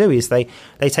what they do is they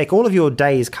take all of your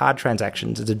day's card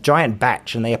transactions as a giant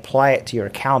batch and they apply it to your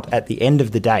account at the end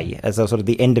of the day as a sort of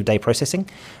the end of day processing.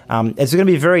 It's going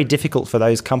to be very difficult for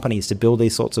those companies to build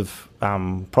these sorts of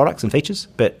products and features,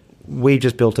 but we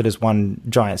just built it as one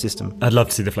giant system. I'd love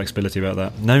to see the flexibility about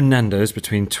that. No Nando's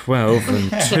between 12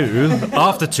 and 2.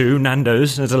 After 2,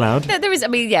 Nando's is allowed. There is, I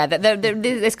mean, yeah,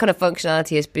 this kind of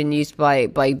functionality has been used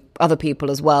by other people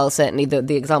as well. Certainly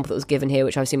the example that was given here,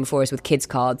 which I've seen before, is with kids'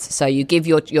 cards. So you give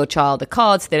your child a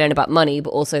card so they learn about money, but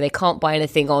also they can't buy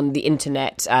anything on the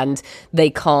internet and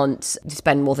they can't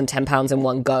spend more than £10 in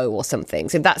one go or something.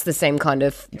 So that's the same kind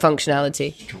of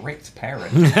functionality. Strict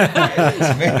parent.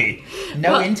 It's me.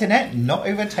 No internet, not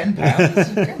over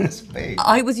 £10. Goodness me.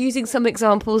 I was using some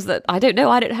examples that I don't know.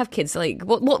 I don't have kids. Like,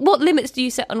 what limits do you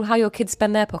set on how your kids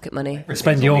spend their pocket money?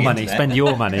 Spend your money.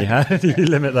 How do you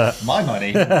limit that? My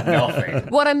money. Nothing.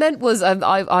 What I meant was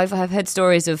I've heard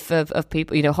stories of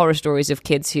people, you know, horror stories of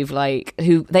kids who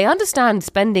they understand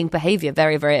spending behaviour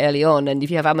very, very early on. And if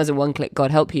you have Amazon One Click,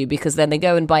 God help you, because then they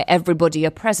go and buy everybody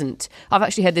a present. I've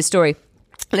actually heard this story.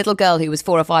 A little girl who was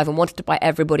 4 or 5 and wanted to buy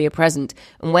everybody a present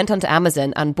and went onto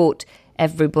Amazon and bought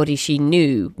everybody she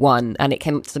knew one, and it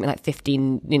came up to something like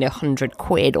 1,500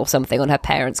 quid or something on her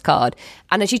parents' card.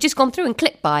 And then she's just gone through and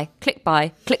click buy, click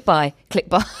buy, click buy, click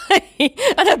buy.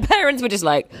 And her parents were just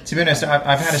like... To be honest,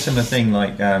 I've had a similar thing.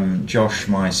 Like Josh,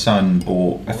 my son,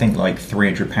 bought, I think, like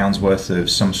 £300 worth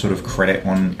of some sort of credit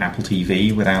on Apple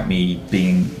TV without me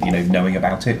knowing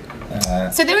about it.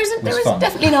 So there is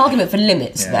definitely an argument for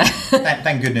limits there.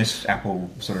 Thank goodness Apple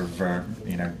sort of,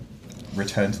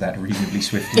 returned to that reasonably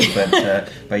swiftly.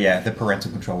 But yeah, the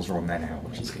parental controls are on there now,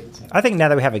 which is good. So. I think now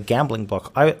that we have a gambling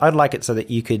block, I'd like it so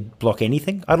that you could block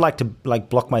anything. I'd like to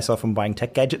block myself from buying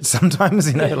tech gadgets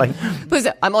sometimes.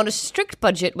 I'm on a strict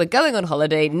budget. We're going on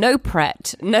holiday. No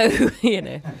Pret. No,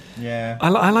 Yeah.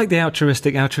 I like the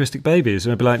altruistic babies.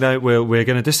 We'd be like, no, we're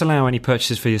going to disallow any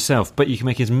purchases for yourself, but you can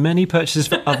make as many purchases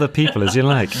for other people as you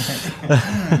like.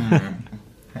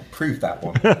 Prove that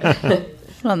one.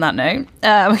 Well, on that note,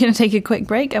 we're going to take a quick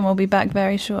break and we'll be back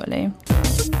very shortly.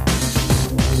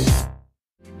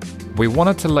 We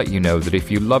wanted to let you know that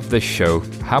if you love this show,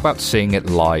 how about seeing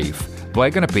it live? We're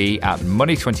going to be at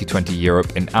Money 2020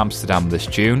 Europe in Amsterdam this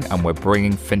June, and we're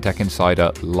bringing FinTech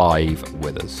Insider live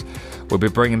with us. We'll be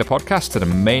bringing the podcast to the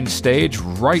main stage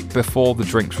right before the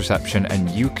drinks reception, and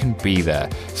you can be there.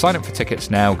 Sign up for tickets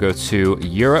now. Go to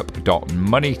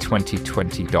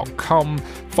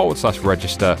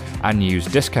europe.money2020.com/register and use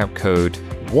discount code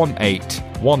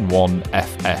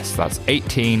 1811FS. That's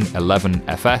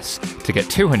 1811FS to get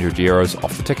 €200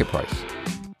 off the ticket price.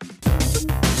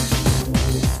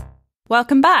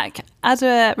 Welcome back. As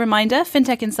a reminder,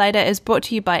 FinTech Insider is brought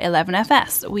to you by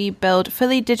 11FS. We build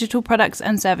fully digital products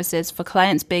and services for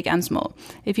clients big and small.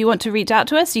 If you want to reach out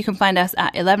to us, you can find us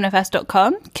at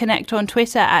 11fs.com, connect on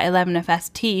Twitter at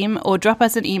 11FS team, or drop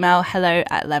us an email,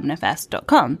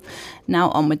 hello@11fs.com. Now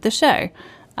on with the show.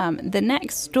 The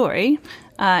next story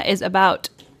is about...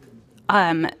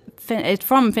 it's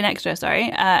from Finextra,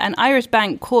 an Irish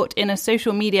bank caught in a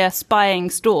social media spying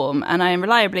storm, and I am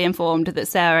reliably informed that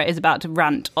Sarah is about to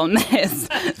rant on this.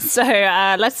 So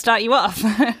let's start you off.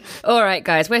 All right,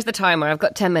 guys, where's the timer? I've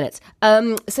got 10 minutes.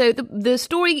 So the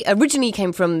story originally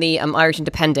came from the Irish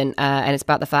Independent, and it's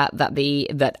about the fact that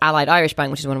that Allied Irish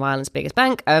Bank, which is one of Ireland's biggest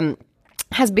bank,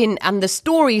 has been, and the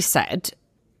story said...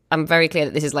 I'm very clear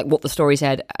that this is like what the story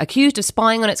said, accused of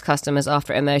spying on its customers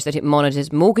after it emerged that it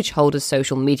monitors mortgage holders'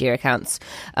 social media accounts.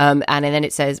 And then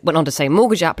it went on to say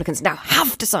mortgage applicants now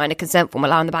have to sign a consent form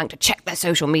allowing the bank to check their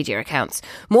social media accounts.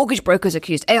 Mortgage brokers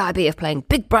accused AIB of playing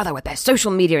Big Brother with their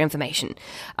social media information.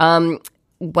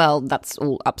 Well, that's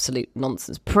all absolute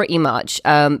nonsense, pretty much.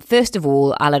 First of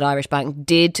all, Allied Irish Bank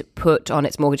did put on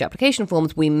its mortgage application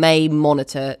forms, we may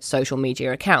monitor social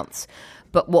media accounts.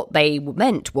 But what they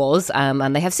meant was,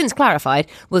 and they have since clarified,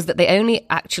 was that they only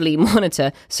actually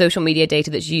monitor social media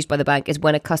data that's used by the bank is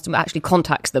when a customer actually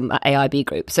contacts them at AIB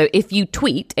Group. So if you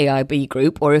tweet AIB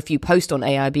Group or if you post on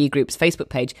AIB Group's Facebook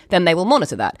page, then they will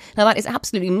monitor that. Now, that is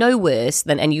absolutely no worse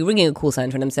than you ringing a call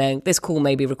centre and them saying, this call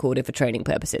may be recorded for training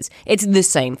purposes. It's the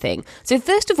same thing. So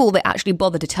first of all, they actually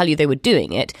bothered to tell you they were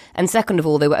doing it. And second of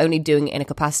all, they were only doing it in a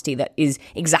capacity that is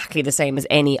exactly the same as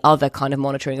any other kind of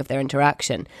monitoring of their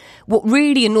interaction. What really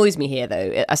annoys me here,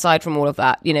 though, aside from all of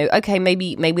that, okay,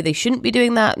 maybe they shouldn't be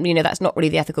doing that. That's not really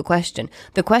the ethical question.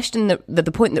 The question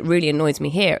the point that really annoys me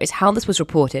here is how this was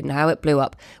reported and how it blew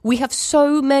up. We have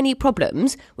so many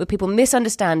problems with people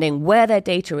misunderstanding where their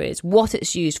data is, what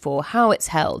it's used for, how it's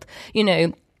held.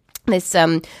 This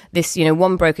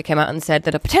one broker came out and said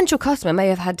that a potential customer may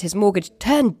have had his mortgage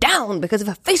turned down because of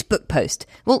a Facebook post.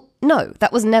 Well, no,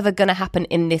 that was never going to happen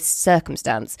in this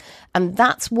circumstance. And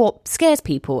that's what scares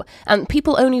people. And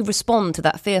people only respond to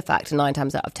that fear factor 9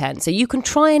 times out of 10. So you can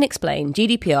try and explain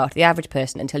GDPR to the average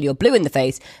person until you're blue in the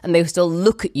face and they will still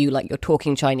look at you like you're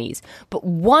talking Chinese. But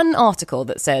one article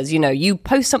that says, you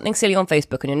post something silly on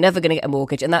Facebook and you're never going to get a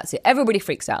mortgage, and that's it. Everybody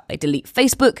freaks out. They delete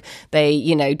Facebook.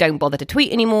 They, don't bother to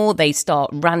tweet anymore. They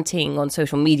start ranting on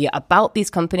social media about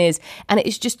these companies, and it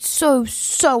is just so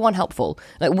unhelpful.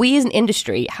 Like, we as an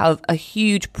industry have a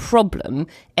huge problem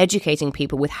educating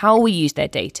people with how we use their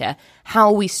data, how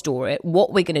we store it,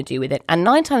 what we're going to do with it, and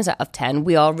 9 times out of 10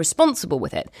 we are responsible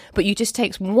with it. But you just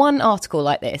takes one article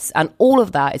like this and all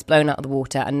of that is blown out of the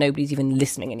water and nobody's even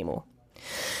listening anymore.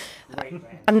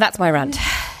 And that's my rant.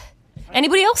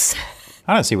 Anybody else?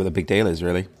 I don't see what the big deal is,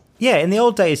 really. Yeah, in the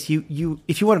old days, you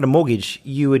if you wanted a mortgage,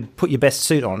 you would put your best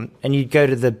suit on and you'd go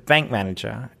to the bank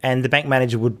manager, and the bank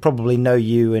manager would probably know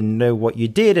you and know what you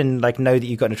did and know that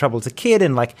you got into trouble as a kid,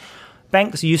 and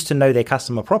banks used to know their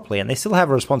customer properly, and they still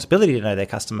have a responsibility to know their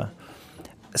customer.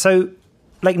 So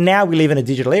now we live in a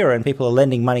digital era and people are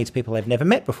lending money to people they've never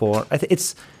met before. I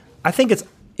think it's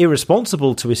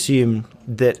irresponsible to assume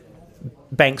that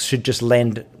banks should just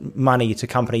lend money to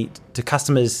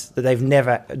customers that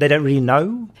they don't really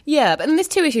know. Yeah, but there's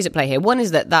 2 issues at play here. One is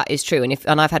that is true,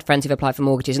 and I've had friends who've applied for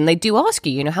mortgages, and they do ask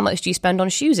you, how much do you spend on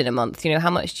shoes in a month?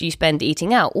 How much do you spend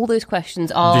eating out? All those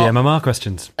questions are the MMR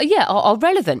questions. Yeah, are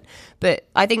relevant. But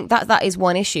I think that is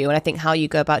one issue, and I think how you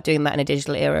go about doing that in a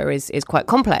digital era is quite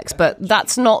complex. But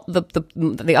that's not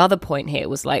the other point here.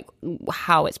 Was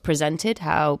how it's presented,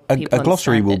 how people a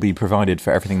glossary will be provided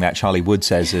for everything that Charlie Wood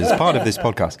says as part of this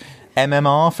podcast.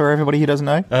 MMR for everybody who doesn't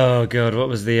know. Oh god, what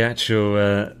was the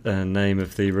actual name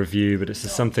of the review? But it's a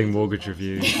something mortgage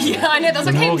review. Yeah, I know, that's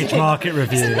the mortgage market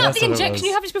review. Isn't that the injection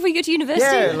you have just before you go to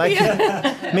university?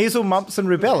 Yeah, measles, mumps, and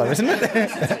rubella, isn't it?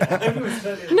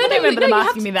 No, I don't remember them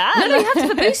asking me that. No, you have to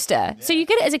have a booster. So you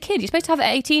get it as a kid. You're supposed to have it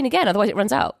at 18 again, otherwise it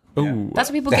runs out. Ooh. That's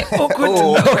what people get. Awkward.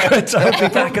 I'll be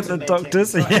back at the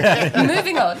doctor's. Yeah.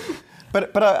 Moving on.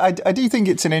 But I do think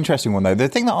it's an interesting one, though. The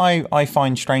thing that I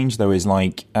find strange, though, is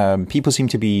people seem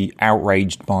to be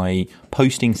outraged by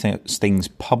posting things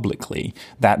publicly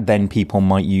that then people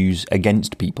might use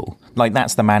against people.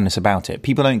 That's the madness about it.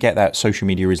 People don't get that social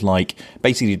media is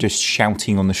basically just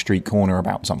shouting on the street corner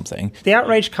about something. The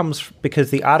outrage comes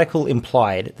because the article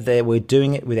implied they were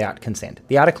doing it without consent.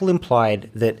 The article implied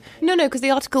that... No, because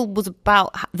the article was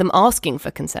about them asking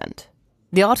for consent.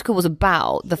 The article was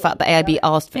about the fact that AIB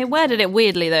asked for... It worded it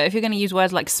weirdly, though. If you're going to use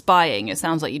words like spying, it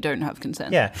sounds like you don't have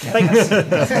consent. Yeah.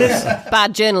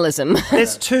 Bad journalism.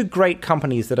 There's 2 great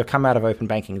companies that have come out of open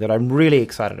banking that I'm really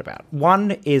excited about.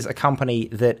 One is a company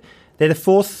that... They're the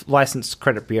 4th licensed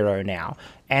credit bureau now.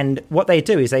 And what they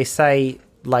do is they say,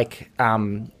 that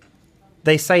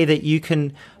you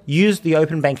can use the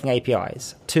open banking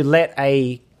APIs to let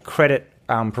a credit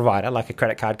provider, like a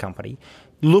credit card company,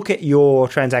 look at your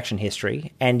transaction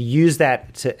history and use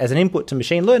that as an input to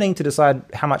machine learning to decide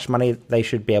how much money they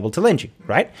should be able to lend you,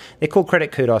 right? They're called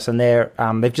Credit Kudos, and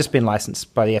they've just been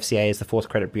licensed by the FCA as the 4th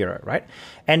credit bureau, right?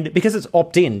 And because it's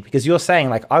opt-in, because you're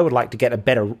saying, I would like to get a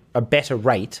better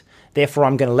rate, therefore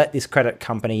I'm going to let this credit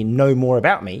company know more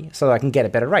about me so that I can get a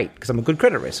better rate because I'm a good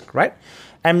credit risk, right?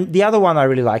 And the other one I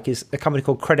really like is a company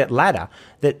called Credit Ladder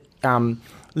that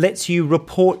lets you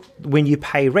report when you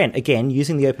pay rent. Again,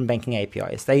 using the open banking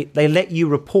APIs, they let you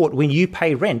report when you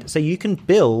pay rent, so you can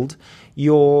build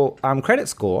your credit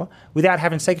score without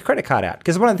having to take a credit card out.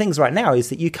 Because one of the things right now is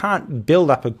that you can't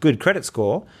build up a good credit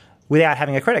score without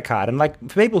having a credit card. And like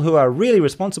for people who are really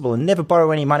responsible and never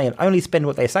borrow any money and only spend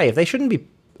what they save, they shouldn't be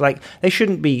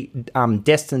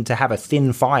destined to have a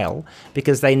thin file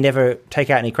because they never take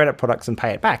out any credit products and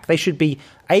pay it back. They should be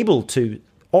able to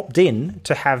opt in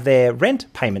to have their rent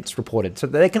payments reported so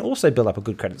that they can also build up a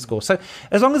good credit score. So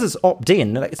as long as it's opt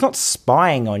in, it's not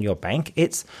spying on your bank.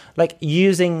 It's like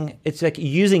using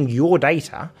your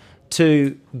data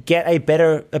to get a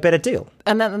better deal.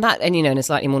 And you know, in a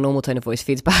slightly more normal tone of voice,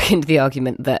 feeds back into the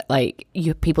argument that like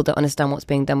people don't understand what's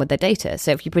being done with their data.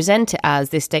 So if you present it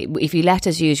as this data, if you let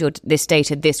us use this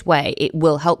data this way, it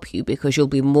will help you because you'll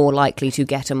be more likely to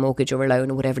get a mortgage or a loan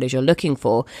or whatever it is you're looking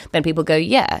for. Then people go,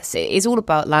 yes, it is all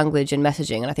about language and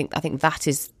messaging. And I think that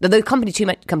is the companies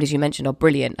you mentioned are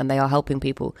brilliant and they are helping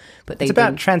people. But it's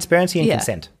about transparency and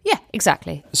consent. Yeah,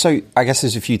 exactly. So I guess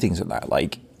there's a few things at that.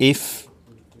 Like if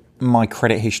my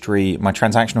credit history, my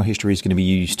transactional history is going to be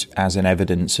used as an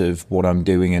evidence of what I'm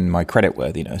doing and my credit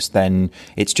worthiness, then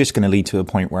it's just going to lead to a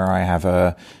point where I have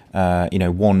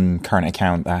one current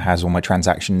account that has all my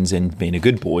transactions in being a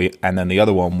good boy, and then the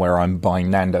other one where I'm buying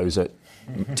Nando's at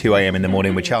 2 a.m. in the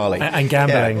morning with Charlie. And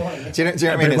gambling. Yeah. Do you know what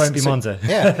I mean? It won't be Monza.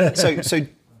 Yeah. So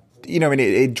you know, and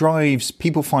it drives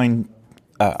people find.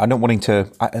 I'm not wanting to.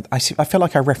 I feel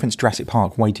like I reference Jurassic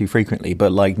Park way too frequently,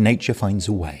 but like nature finds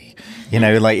a way. You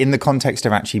know, like in the context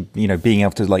of actually, you know, being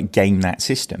able to like game that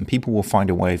system, people will find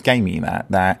a way of gaming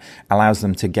that allows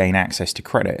them to gain access to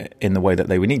credit in the way that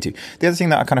they would need to. The other thing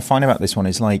that I kind of find about this one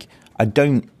is like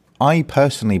I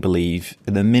personally believe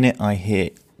the minute I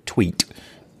hit tweet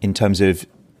in terms of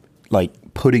like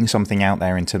putting something out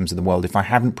there in terms of the world, if I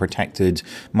haven't protected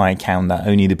my account that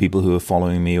only the people who are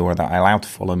following me or that I allow to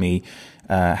follow me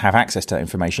have access to that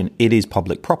information, it is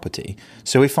public property.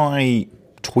 So if I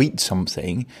tweet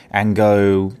something and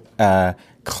go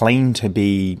claim to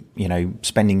be, you know,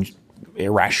 spending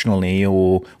irrationally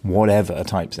or whatever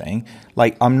type thing,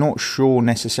 like I'm not sure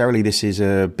necessarily this is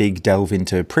a big delve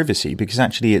into privacy, because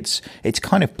actually it's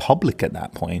kind of public at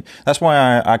that point. That's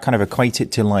why I kind of equate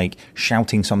it to like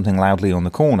shouting something loudly on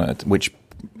the corner, which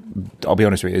I'll be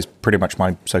honest with you, is pretty much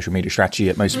my social media strategy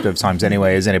at most of the times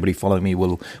anyway, as anybody following me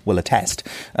will attest.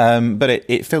 But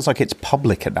it feels like it's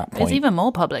public at that point. It's even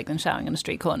more public than shouting on a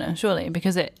street corner, surely,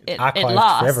 because it Archived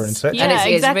lasts. forever in search. Yeah, And it's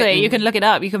exactly. written. You can look it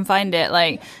up. You can find it.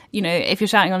 Like, you know, if you're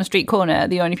shouting on a street corner,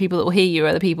 the only people that will hear you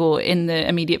are the people in the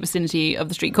immediate vicinity of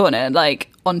the street corner.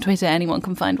 Like, on Twitter, anyone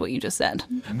can find what you just said.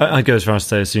 I'd go as far as to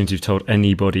say, as soon as you've told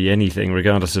anybody anything,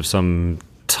 regardless of some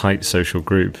tight social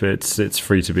group, it's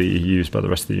free to be used by the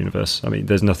rest of the universe. I mean,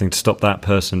 there's nothing to stop that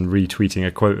person retweeting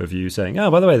a quote of you saying,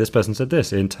 oh, by the way, this person said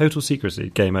this in total secrecy,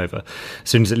 game over. As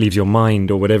soon as it leaves your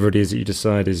mind or whatever it is that you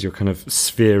decide is your kind of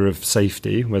sphere of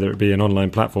safety, whether it be an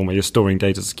online platform where you're storing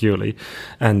data securely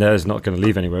and that is not going to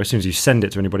leave anywhere, as soon as you send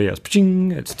it to anybody else,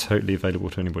 it's totally available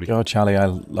to anybody. God, Charlie, I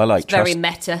like It's very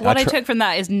meta. What I took from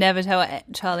that is never tell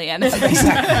Charlie anything.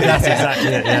 That's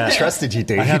exactly it, yeah. Trusted you,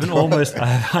 dude. I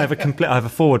have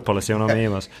a forward policy on my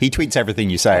emails. He tweets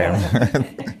everything you say.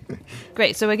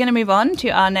 Great, so we're going to move on to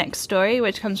our next story,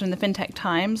 which comes from the FinTech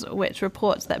Times, which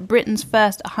reports that Britain's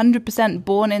first 100%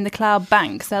 born in the cloud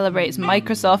bank celebrates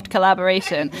Microsoft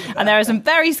collaboration. And there are some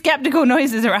very skeptical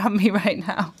noises around me right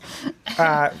now.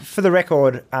 For the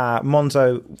record,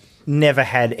 Monzo never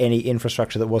had any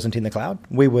infrastructure that wasn't in the cloud.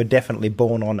 We were definitely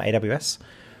born on AWS.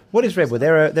 What is Redwood?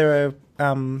 They're a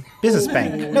business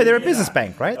bank. No, they're a business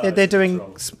bank, right? They're doing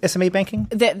SME banking.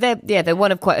 They're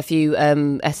one of quite a few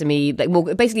SME,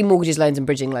 like basically mortgages, loans, and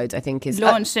bridging loans. I think is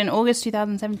Launched in August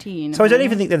 2017. So I don't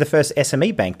even think they're the first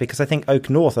SME bank, because I think Oak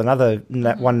North, another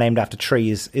one named after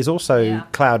trees, is also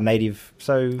cloud native.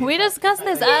 So we discussed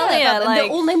this earlier, they're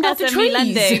all named after SME trees.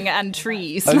 lending and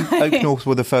trees. Oak North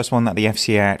were the first one that the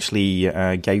FCA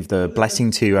actually gave the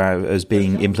blessing to as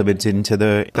being implemented into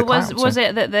the But cloud. was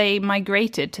it that they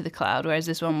migrated to the cloud, whereas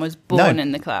this one was born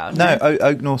in the cloud? No,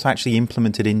 Oak North actually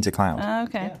implemented into cloud. Oh,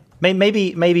 okay.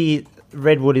 maybe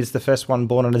Redwood is the first one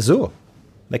born on Azure.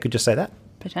 They could just say that.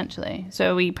 Potentially.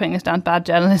 So are we putting this down bad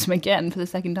journalism again for the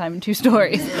second time in two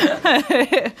stories?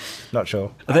 Not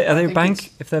sure. Are they a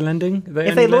bank if they're lending?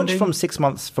 If they launch from 6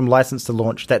 months from license to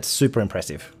launch, that's super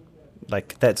impressive.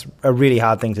 Like, that's a really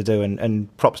hard thing to do,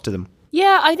 and props to them.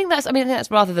 Yeah, I think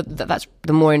that's rather that's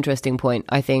the more interesting point.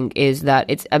 I think is that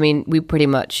we pretty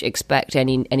much expect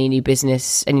any new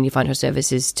business, any new financial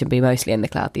services to be mostly in the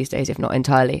cloud these days, if not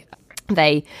entirely.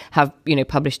 They have,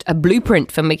 published a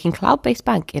blueprint for making cloud-based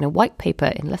bank in a white paper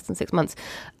in less than 6 months.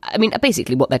 I mean,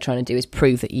 basically what they're trying to do is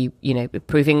prove that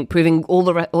proving all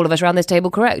of us around this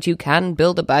table correct. You can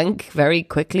build a bank very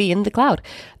quickly in the cloud,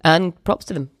 and props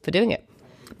to them for doing it.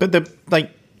 But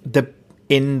the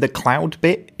in the cloud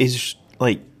bit is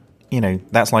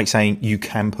that's like saying you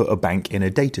can put a bank in a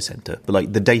data center,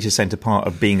 but the data center part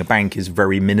of being a bank is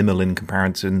very minimal in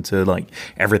comparison to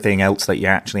everything else that you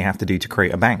actually have to do to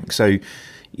create a bank. So,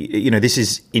 this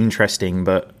is interesting,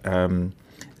 but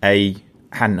I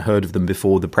hadn't heard of them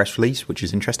before the press release, which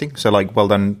is interesting. So, well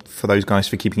done for those guys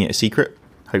for keeping it a secret.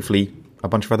 Hopefully, a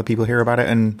bunch of other people hear about it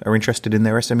and are interested in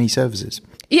their SME services.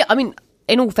 Yeah, I mean,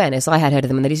 in all fairness, I had heard of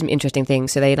them and they do some interesting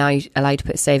things. So they allow you to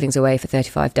put savings away for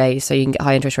 35 days. So you can get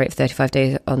high interest rate for 35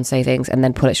 days on savings and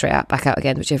then pull it straight back out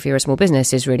again, which if you're a small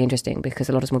business is really interesting because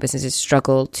a lot of small businesses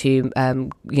struggle to,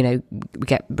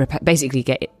 get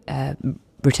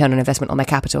return on investment on their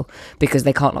capital because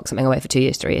they can't lock something away for 2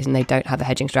 years, 3 years, and they don't have a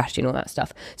hedging strategy and all that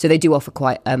stuff. So they do offer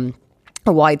quite a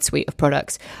wide suite of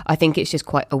products. I think it's just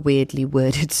quite a weirdly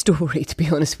worded story, to be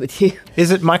honest with you.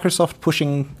 Is it Microsoft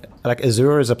pushing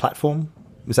Azure as a platform?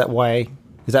 Is that why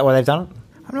they've done it?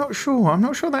 I'm not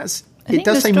sure that's... It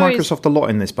does say Microsoft a lot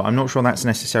in this, but I'm not sure that's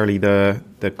necessarily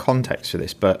the context for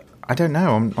this. But I don't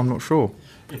know. I'm not sure.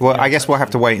 Well, I guess we'll have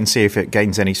to wait and see if it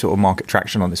gains any sort of market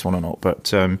traction on this one or not.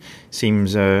 But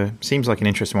seems like an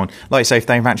interesting one. Like I say, if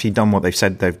they've actually done what they've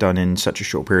said they've done in such a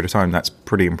short period of time, that's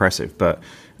pretty impressive. But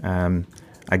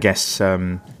I guess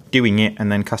doing it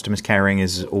and then customers caring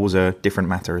is always a different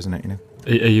matter, isn't it?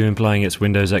 Are you implying it's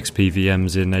Windows XP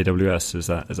VMs in AWS? Is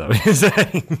that what you're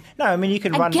saying? No, I mean you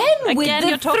can run again with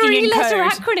the three-letter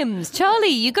acronyms. Charlie,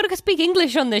 you've got to speak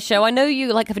English on this show. I know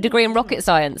you have a degree in rocket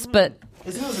science, but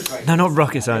no, not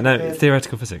rocket science. No,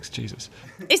 theoretical physics. Jesus,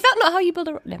 is that not how you build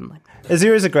a? Never mind.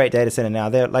 Azure is a great data center now.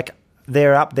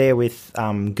 They're up there with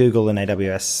Google and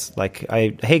AWS.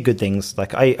 I hear good things.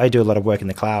 I do a lot of work in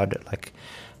the cloud.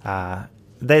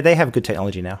 They have good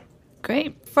technology now.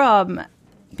 Great. From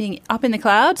being up in the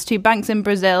clouds to banks in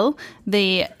Brazil,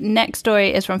 the next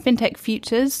story is from FinTech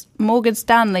Futures. Morgan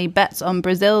Stanley bets on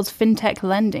Brazil's FinTech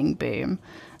lending boom.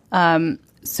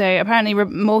 So apparently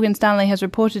Morgan Stanley has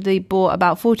reportedly bought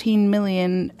about $14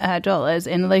 million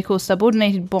in local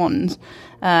subordinated bonds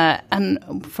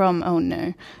and from,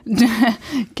 Caru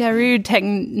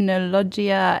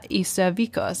Tecnologia y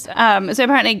Servicos. So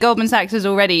apparently Goldman Sachs has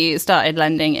already started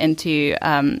lending into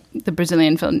the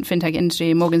Brazilian fintech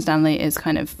industry. Morgan Stanley is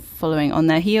kind of following on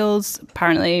their heels.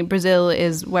 Apparently Brazil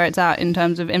is where it's at in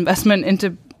terms of investment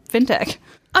into fintech.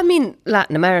 I mean,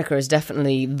 Latin America is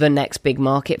definitely the next big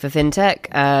market for fintech.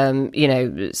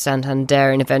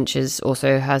 Santander Ventures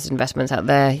also has investments out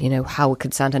there. How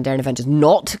could Santander Ventures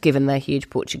not, given their huge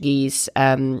Portuguese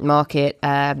market?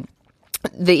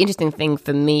 The interesting thing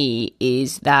for me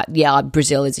is that,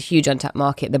 Brazil is a huge untapped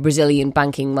market. The Brazilian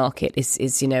banking market is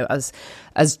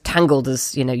as tangled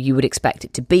as, you would expect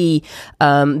it to be.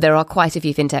 There are quite a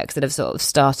few fintechs that have sort of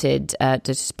started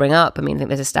to spring up. I mean, I think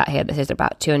there's a stat here that says they're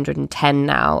about 210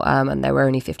 now, and there were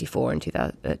only 54 in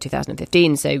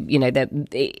 2015. So,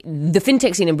 the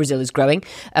fintech scene in Brazil is growing.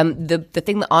 The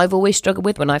thing that I've always struggled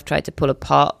with when I've tried to pull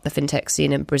apart the fintech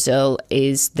scene in Brazil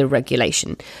is the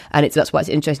regulation. And that's why it's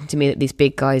interesting to me that these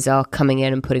big guys are coming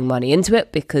in and putting money into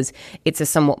it, because it's a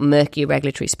somewhat murky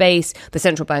regulatory space. The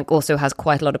central bank also has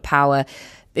quite a lot of power.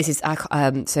 This is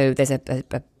so there's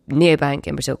a neobank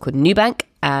in Brazil called Nubank,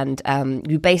 and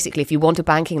you basically, if you want a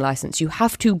banking license, you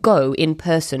have to go in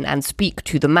person and speak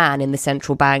to the man in the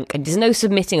central bank, and there's no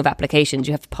submitting of applications.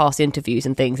 You have to pass interviews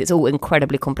and things. It's all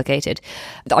incredibly complicated.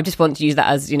 I just want to use that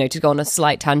as, to go on a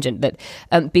slight tangent, that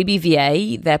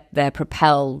BBVA, their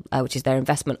Propel, which is their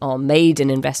investment arm, made an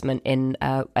investment in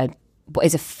what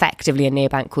is effectively a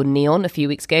neobank called Neon a few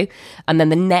weeks ago. And then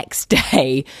the next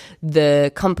day,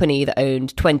 the company that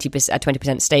owned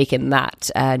 20% stake in that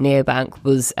neobank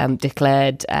was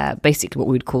declared basically what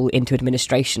we would call into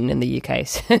administration in the UK.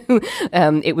 So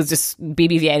it was just,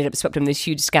 BBVA ended up swept in this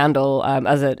huge scandal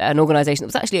as an organisation that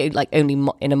was actually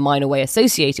only in a minor way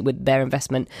associated with their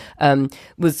investment,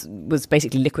 was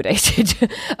basically liquidated.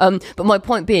 But my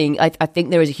point being, I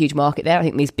think there is a huge market there. I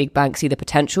think these big banks see the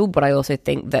potential, but I also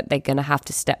think that they're going to have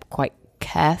to step quite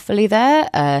carefully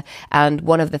there, and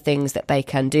one of the things that they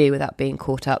can do without being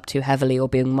caught up too heavily or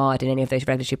being mired in any of those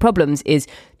regulatory problems is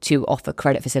to offer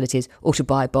credit facilities or to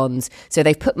buy bonds. So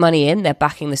they've put money in, they're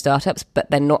backing the startups, but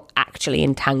they're not actually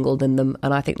entangled in them,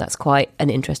 and I think that's quite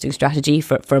an interesting strategy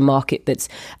for a market that's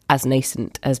as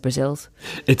nascent as Brazil's.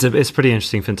 It's a pretty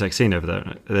interesting fintech scene over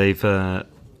there. They've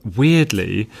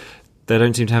weirdly, they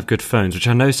don't seem to have good phones, which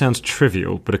I know sounds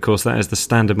trivial, but of course that is the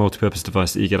standard multi-purpose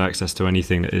device that you get access to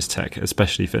anything that is tech,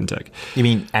 especially fintech. You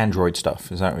mean Android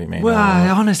stuff? Is that what you mean? Well,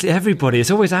 honestly, everybody.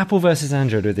 It's always Apple versus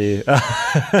Android with you.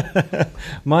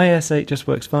 My S8 just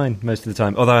works fine most of the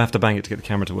time, although I have to bang it to get the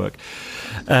camera to work.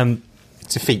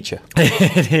 It's a feature.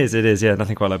 It is, yeah,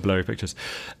 nothing quite like blurry pictures.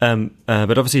 But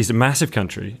obviously it's a massive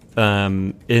country.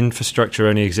 Infrastructure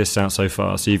only exists out so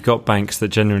far. So you've got banks that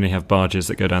generally have barges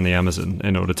that go down the Amazon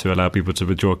in order to allow people to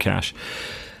withdraw cash.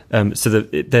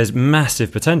 There's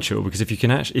massive potential, because if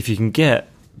you can get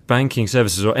banking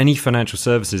services or any financial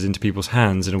services into people's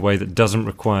hands in a way that doesn't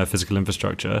require physical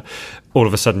infrastructure, all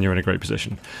of a sudden you're in a great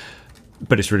position.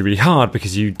 But it's really, really hard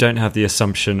because you don't have the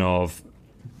assumption of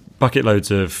bucket loads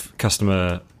of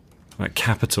customer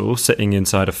capital sitting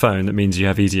inside a phone. That means you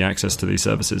have easy access to these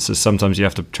services. So sometimes you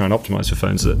have to try and optimize for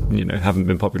phones that haven't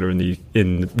been popular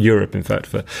in Europe, in fact,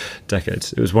 for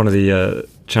decades. It was one of the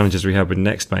challenges we had with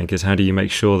Nextbank is how do you make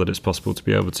sure that it's possible to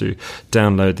be able to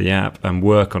download the app and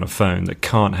work on a phone that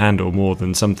can't handle more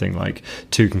than something like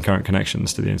 2 concurrent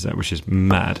connections to the internet, which is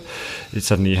mad.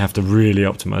 Suddenly you have to really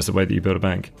optimize the way that you build a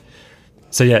bank.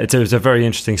 So yeah, it's a very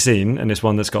interesting scene, and it's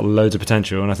one that's got loads of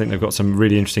potential, and I think they've got some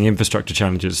really interesting infrastructure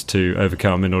challenges to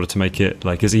overcome in order to make it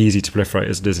as easy to proliferate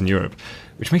as it is in Europe,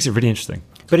 which makes it really interesting.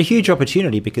 But a huge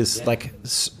opportunity, because like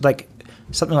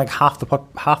something like half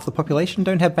the population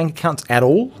don't have bank accounts at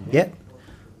all yet.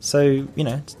 So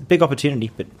it's a big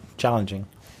opportunity, but challenging.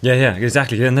 Yeah,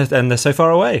 exactly. And they're so far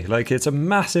away. It's a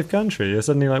massive country. You're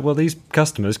suddenly these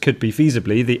customers could be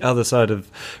feasibly the other side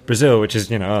of Brazil, which is,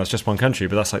 it's just one country,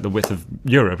 but that's the width of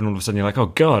Europe. And all of a sudden you're oh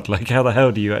God, how the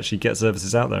hell do you actually get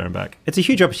services out there and back? It's a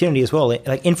huge opportunity as well.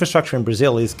 Infrastructure in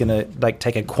Brazil is going to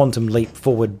take a quantum leap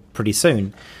forward pretty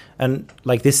soon. And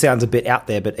this sounds a bit out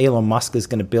there, but Elon Musk is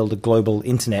going to build a global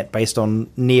internet based on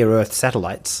near-Earth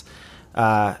satellites.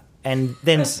 And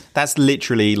then that's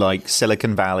literally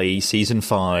Silicon Valley season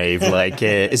 5.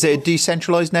 Is it a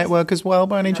decentralized network as well,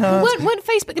 by any chance? Weren't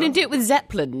Facebook going to do it with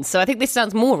Zeppelin? So I think this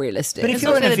sounds more realistic. But if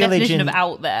you're in a village of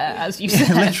out there, as you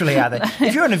said, literally out there.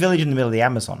 If you're in a village in the middle of the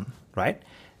Amazon, right,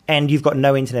 and you've got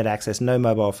no internet access, no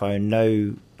mobile phone,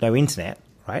 no internet,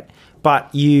 right, but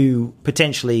you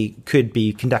potentially could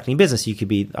be conducting business. You could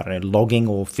be logging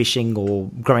or fishing or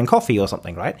growing coffee or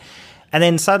something, right? And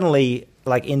then suddenly,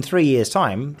 in 3 years'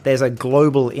 time, there's a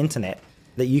global internet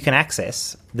that you can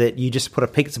access, that you just put a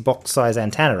pizza box size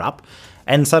antenna up,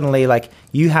 and suddenly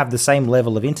you have the same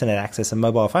level of internet access and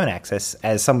mobile phone access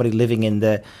as somebody living in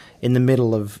the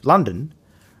middle of London.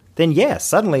 Then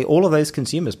suddenly all of those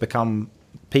consumers become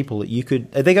people that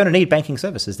they're going to need banking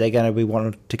services. They're going to be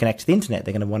wanting to connect to the internet.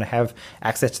 They're going to want to have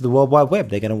access to the World Wide Web.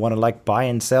 They're going to want to buy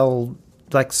and sell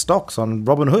stocks on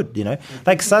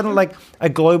Robinhood, suddenly a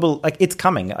global, it's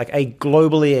coming, a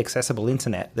globally accessible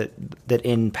internet that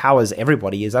empowers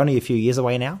everybody is only a few years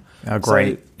away now. Oh,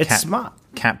 great. So it's smart.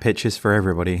 Cat pictures for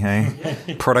everybody,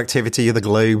 hey? Productivity of the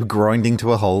globe grinding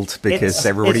to a halt because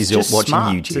everybody's watching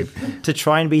YouTube. To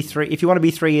try and be if you want to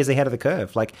be 3 years ahead of the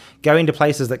curve, going to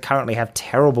places that currently have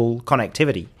terrible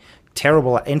connectivity,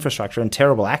 terrible infrastructure and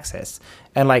terrible access,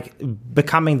 and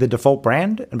becoming the default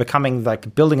brand and becoming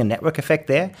building a network effect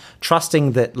there,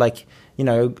 trusting that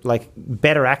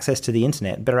better access to the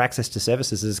internet, better access to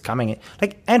services is coming.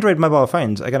 Android mobile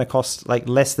phones are going to cost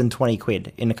less than 20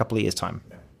 quid in a couple of years' time.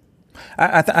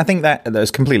 I think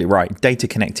that's completely right. Data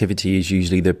connectivity is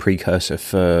usually the precursor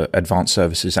for advanced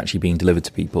services actually being delivered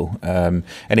to people, and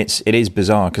it is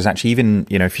bizarre because actually even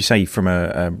if you say from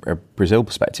a Brazil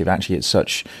perspective, actually it's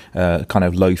such kind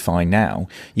of lo-fi now.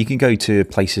 You can go to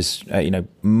places.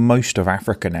 Most of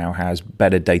Africa now has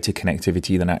better data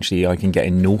connectivity than actually I can get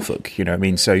in Norfolk. You know what I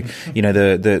mean? So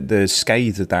the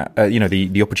scathe of that,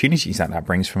 the opportunities that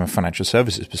brings from a financial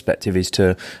services perspective is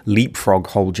to leapfrog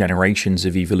whole generations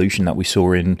of evolution that we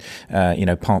saw in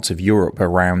parts of Europe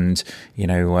around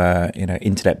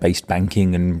internet-based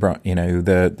banking and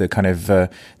the kind of the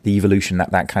evolution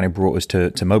that kind of brought us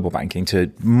to mobile banking,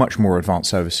 to much more advanced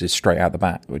services straight out the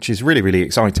bat, which is really, really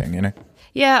exciting.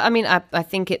 Yeah, I mean, I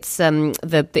think it's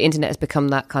the internet has become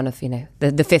that kind of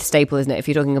the fifth staple, isn't it? If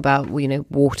you're talking about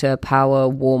water, power,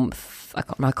 warmth. I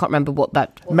can't remember what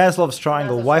that Maslow's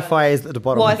triangle. Wi-Fi is at the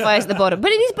bottom. Wi-Fi is at the bottom,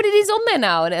 but it is on there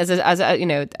now,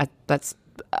 and that's.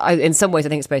 In some ways, I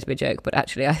think it's supposed to be a joke, but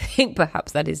actually, I think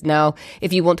perhaps that is now.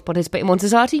 If you want to participate in modern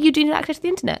society, you do need access to the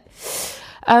internet.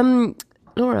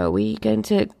 Laura, are we going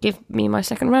to give me my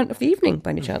second rant of the evening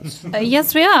by any chance?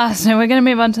 Yes, we are. So we're going to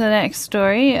move on to the next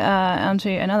story, onto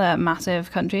another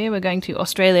massive country. We're going to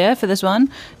Australia for this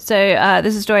one. So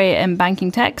this is a story in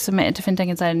banking tech submitted to FinTech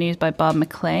Insider News by Bob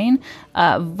McLean.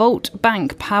 Volt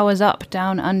Bank powers up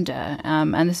down under.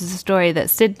 And this is a story that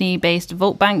Sydney-based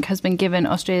Volt Bank has been given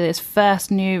Australia's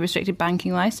first new restricted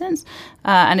banking license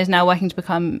and is now working to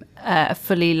become a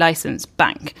fully licensed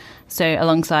bank. So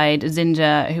alongside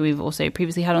Zinja, who we've also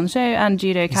previously had on the show, and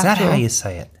Judo Capital. Is that how you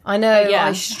say it? I know, Yeah.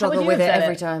 I struggle How would with you it have said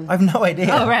every it? time. I've no idea.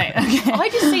 Oh, right. Okay. I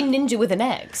just say ninja with an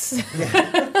X.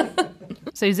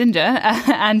 So Zinja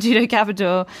and Judo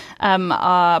Capital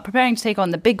are preparing to take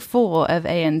on the big four of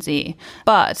ANZ.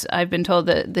 But I've been told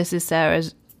that this is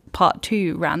Sarah's part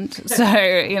 2 rant. So,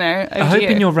 I hope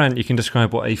in your rant you can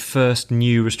describe what a first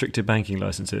new restricted banking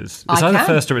license is. It's I either can.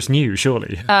 first or it's new,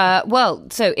 surely. Well,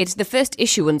 so it's the first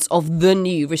issuance of the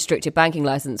new restricted banking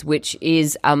license, which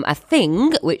is a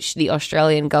thing which the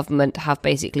Australian government have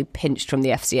basically pinched from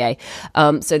the FCA.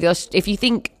 If you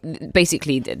think,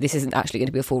 basically, this isn't actually going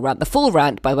to be a full rant. The full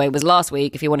rant, by the way, was last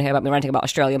week. If you want to hear about me ranting about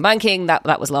Australian banking,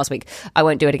 that was last week. I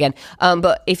won't do it again.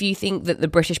 But if you think that the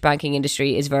British banking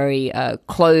industry is very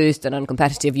closed and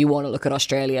uncompetitive, you want to look at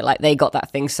Australia. Like, they got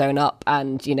that thing sewn up,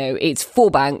 and it's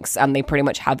 4 banks, and they pretty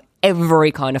much have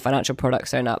every kind of financial product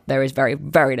sewn up. There is very,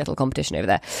 very little competition over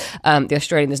there. The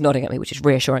Australian is nodding at me, which is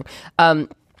reassuring.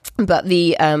 But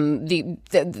the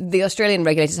Australian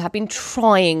regulators have been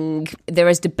trying. There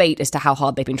is debate as to how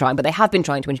hard they've been trying, but they have been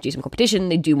trying to introduce some competition.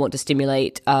 They do want to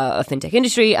stimulate a fintech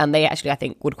industry, and they actually, I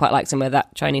think, would quite like some of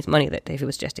that Chinese money that David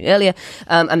was suggesting earlier.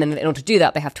 And then in order to do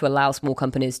that, they have to allow small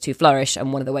companies to flourish.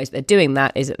 And one of the ways they're doing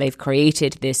that is that they've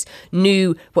created this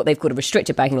new, what they've called a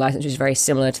restricted banking license, which is very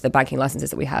similar to the banking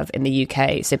licenses that we have in the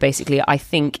UK. So basically, I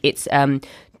think it's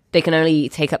they can only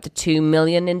take up to 2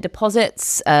 million in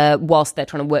deposits whilst they're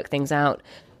trying to work things out.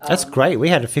 That's great. We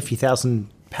had a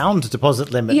 £50,000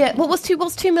 deposit limit. Yeah, what's 2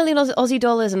 million Aussie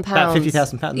dollars and pounds? About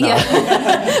 £50,000. No. Yeah,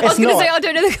 I was going to not. say I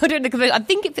don't know the conversion. I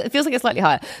think it feels like it's slightly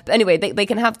higher. But anyway, they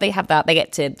have that. They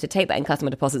get to take that in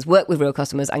customer deposits, work with real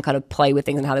customers, and kind of play with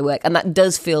things and how they work. And that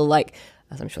does feel like,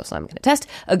 as I'm sure Simon can attest,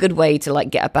 a good way to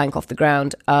get a bank off the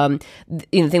ground. The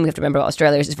thing we have to remember about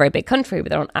Australia is it's a very big country, but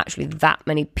there aren't actually that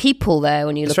many people there.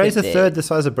 When you Australia's look at a third the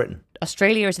size of Britain.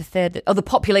 Australia is a third. The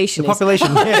population. The population.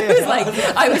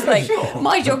 I was like,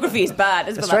 my geography is bad.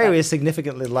 Australia is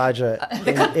significantly larger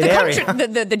in area.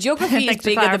 The geography is Thanks for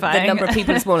bigger. The clarifying. number of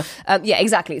people is smaller. Yeah,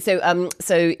 exactly. So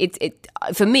it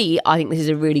for me, I think this is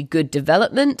a really good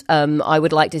development. I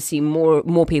would like to see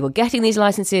more people getting these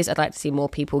licenses. I'd like to see more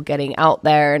people getting out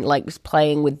there and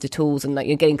playing with the tools and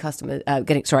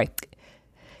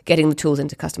getting the tools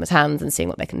into customers' hands and seeing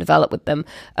what they can develop with them,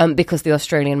 because the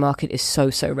Australian market is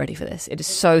so ready for this. It is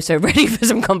so ready for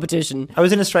some competition. I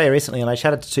was in Australia recently and I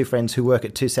chatted to 2 friends who work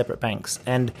at 2 separate banks,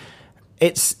 and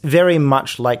it's very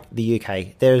much like the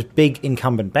UK. There's big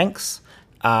incumbent banks,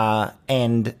 but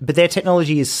their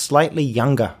technology is slightly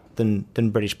younger than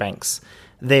British banks.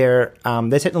 Their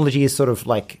technology is sort of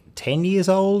 10 years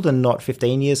old and not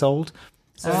 15 years old.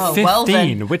 Oh, 15? well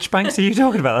then. Which banks are you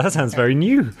talking about? That sounds very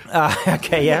new.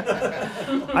 Okay, yeah.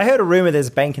 I heard a rumour there's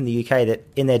a bank in the UK that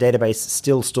in their database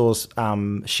still stores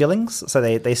shillings. So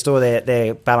they store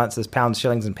their balance as pounds,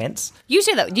 shillings and pence. You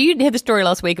say that. You hear the story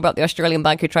last week about the Australian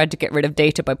bank who tried to get rid of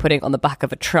data by putting it on the back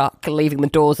of a truck, leaving the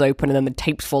doors open, and then the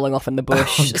tape's falling off in the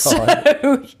bush. Oh,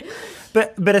 God. So,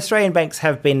 But Australian banks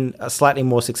have been slightly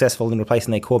more successful in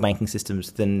replacing their core banking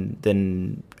systems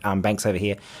than banks over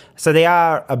here. So they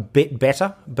are a bit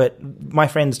better. But my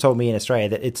friends told me in Australia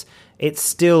that it's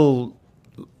still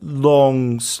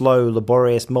long, slow,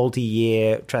 laborious,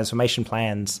 multi-year transformation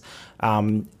plans.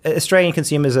 Australian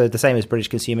consumers are the same as British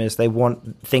consumers. They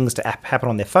want things to happen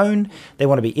on their phone. They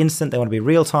want to be instant. They want to be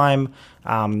real time.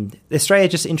 Australia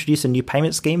just introduced a new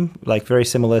payment scheme, very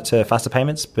similar to faster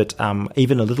payments, but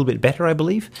even a little bit better, I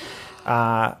believe.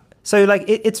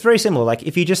 It's very similar.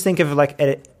 If you just think of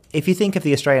if you think of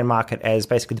the Australian market as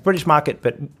basically the British market,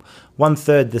 but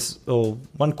 1/3 this or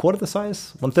 1/4 the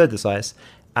size, 1/3 the size.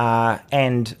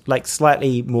 And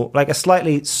slightly more, a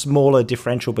slightly smaller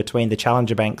differential between the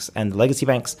challenger banks and the legacy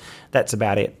banks. That's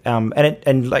about it.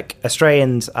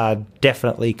 Australians are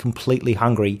definitely completely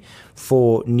hungry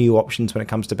for new options when it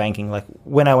comes to banking.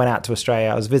 When I went out to Australia,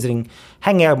 I was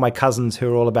hanging out with my cousins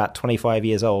who are all about 25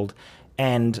 years old,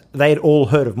 and they had all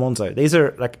heard of Monzo. These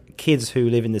are kids who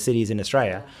live in the cities in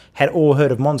Australia had all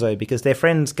heard of Monzo because their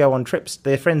friends go on trips.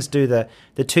 Their friends do the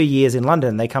 2 years in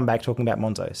London. They come back talking about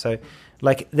Monzo. So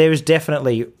there is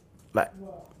definitely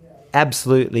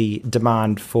absolutely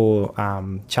demand for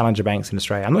challenger banks in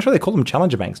Australia. I'm not sure they call them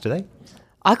challenger banks, do they?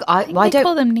 I They don't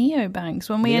call them neobanks.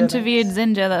 When we interviewed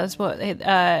Zinja, that's what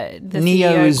the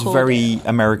Neo CEO is called very it.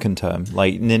 American term.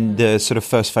 Like in the sort of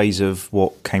first phase of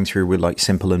what came through with like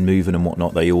Simple and Moving and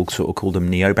whatnot, they all sort of called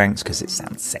them neobanks because it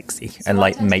sounds sexy. And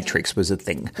like Matrix was a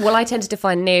thing. Well, I tend to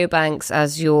define neobanks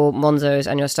as your Monzos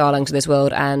and your Starlings of this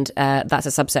world, and that's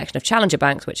a subsection of challenger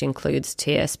banks, which includes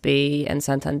TSB and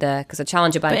Santander, because a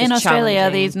challenger bank But in is Australia,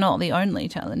 challenging. these not the only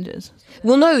challengers.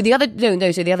 Well, no. So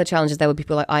the other challenges there were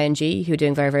people like ING who are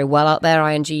doing very, very well out there.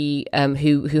 ING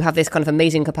who have this kind of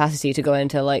amazing capacity to go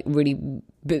into like really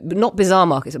not bizarre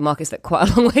markets, but markets that are quite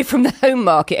a long way from their home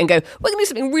market and go, we're going to do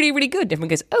something really, really good. And everyone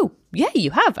goes, oh yeah,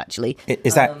 you have actually.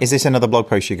 Is this another blog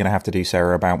post you're going to have to do,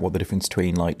 Sarah, about what the difference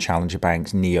between like challenger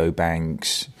banks,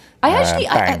 neobanks, I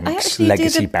actually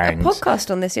legacy did a banks?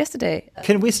 podcast on this yesterday.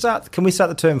 Can we start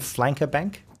the term flanker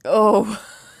bank? Oh.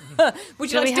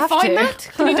 Would you like to define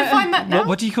that? Can you define that now?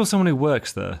 What do you call someone who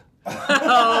works there?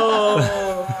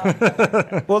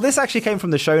 Well, this actually came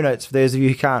from the show notes for those of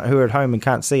you who are at home and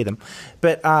can't see them.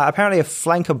 But apparently a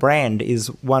flanker brand is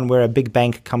one where a big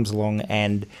bank comes along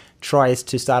and tries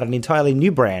to start an entirely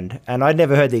new brand. And I'd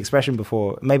never heard the expression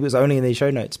before. Maybe it was only in these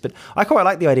show notes. But I quite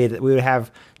like the idea that we would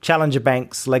have challenger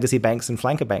banks, legacy banks, and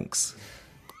flanker banks.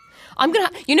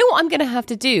 You know what I'm going to have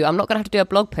to do? I'm not going to have to do a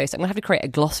blog post. I'm going to have to create a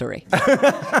glossary.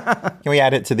 Can we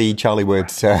add it to the Charlie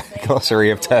Woods glossary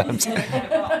of terms?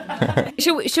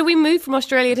 Should we move from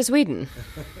Australia to Sweden?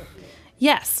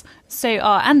 Yes. So,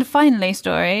 and finally,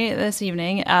 story this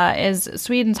evening is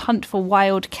Sweden's hunt for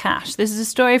wild cash. This is a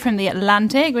story from The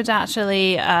Atlantic, which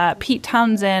actually Pete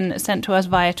Townsend sent to us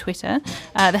via Twitter.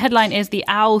 The headline is "The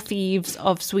Owl Thieves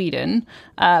of Sweden."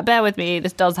 Bear with me,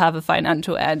 this does have a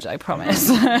financial edge, I promise.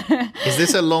 Is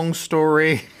this a long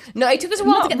story? No, it took us a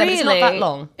while to get there, but it's not that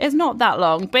long. It's not that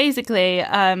long. Basically,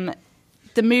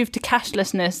 the move to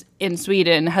cashlessness in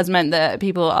Sweden has meant that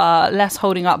people are less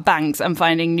holding up banks and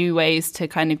finding new ways to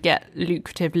kind of get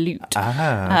lucrative loot.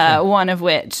 One of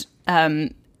which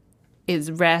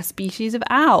is rare species of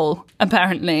owl,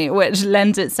 apparently, which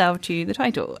lends itself to the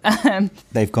title.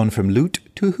 They've gone from loot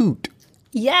to hoot.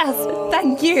 Yes,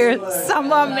 thank you.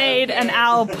 Someone made an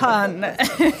owl pun.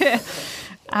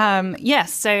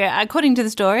 Yes, so according to the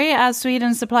story, as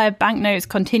Sweden's supply of banknotes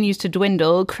continues to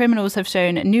dwindle, criminals have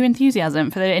shown new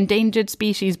enthusiasm for the endangered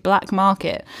species black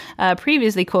market,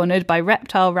 previously cornered by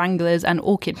reptile wranglers and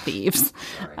orchid thieves.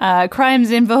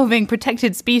 Crimes involving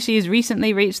protected species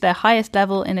recently reached their highest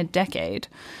level in a decade,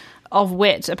 of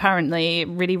which apparently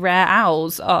really rare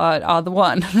owls are the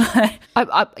one.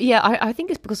 I think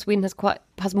it's because Sweden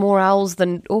has more owls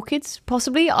than orchids,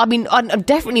 possibly. I mean,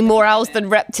 definitely more owls than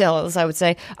reptiles, I would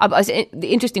say. The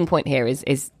interesting point here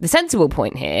is the sensible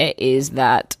point here is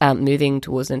that moving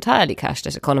towards an entirely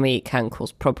cashless economy can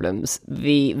cause problems.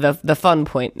 The fun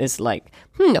point is like,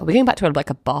 are we going back to like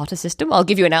a barter system? I'll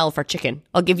give you an owl for a chicken.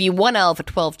 I'll give you one owl for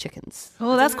 12 chickens.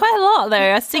 Well, that's quite a lot,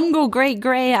 though. A single great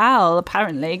grey owl,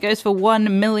 apparently, goes for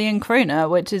 1 million krona,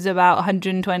 which is about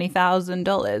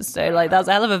 $120,000. So, like, that's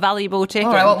a hell of a valuable chicken.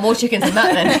 All right, I want more chickens than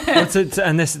that, then.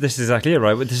 And this is exactly it,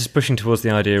 right? This is pushing towards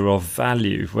the idea of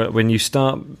value. When you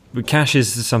start... Cash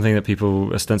is something that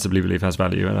people ostensibly believe has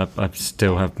value, and I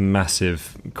still have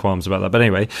massive qualms about that. But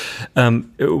anyway,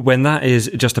 when that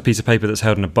is just a piece of paper that's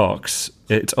held in a box,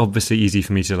 it's obviously easy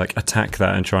for me to like attack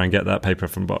that and try and get that paper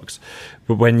from box.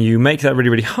 But when you make that really,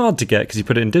 really hard to get because you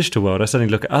put it in digital world, I suddenly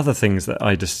look at other things that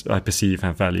I perceive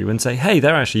have value and say, hey,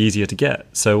 they're actually easier to get.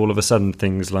 So all of a sudden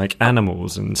things like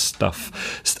animals and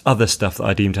stuff, other stuff that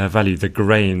I deem to have value, the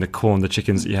grain, the corn, the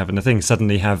chickens that you have in the thing,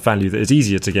 suddenly have value that is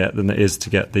easier to get than it is to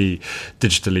get the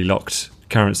digitally locked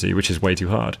currency, which is way too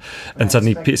hard. And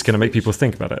suddenly it's going to make people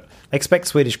think about it. I expect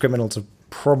Swedish criminals have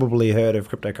probably heard of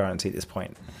cryptocurrency at this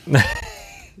point.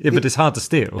 Yeah, but it's hard to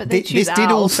steal. This did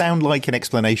all sound like an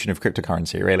explanation of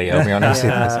cryptocurrency, really, I'll be honest.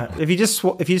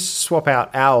 If you swap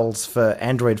out owls for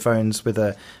Android phones with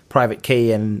a private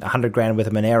key and $100,000 with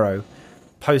a Monero,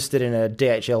 posted in a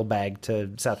DHL bag to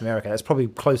South America, that's probably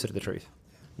closer to the truth.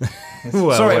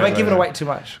 Sorry, am I giving away too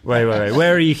much? Wait.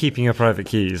 Where are you keeping your private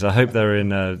keys? I hope they're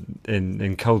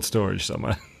in cold storage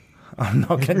somewhere. I'm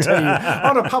not going to tell you.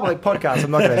 On a public podcast, I'm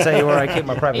not going to tell you where I keep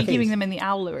my private keys. Are you keeping them in the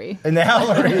owlery? In the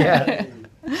owlery, yeah.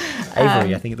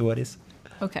 Avery, I think the word is.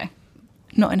 Okay.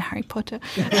 Not in Harry Potter.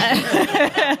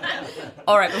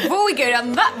 All right, before we go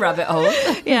down that rabbit hole.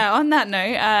 Yeah, on that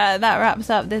note, that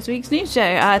wraps up this week's news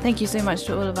show. Thank you so much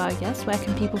to all of our guests. Where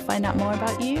can people find out more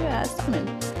about you,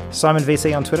 Simon? Simon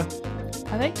VC on Twitter.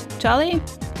 Perfect. Charlie?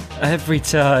 Every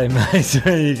time I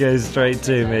swear you go straight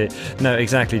to me. No,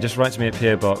 exactly. Just write to me at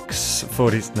PO Box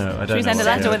 40. No, I don't know. Should we send a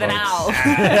letter with an owl?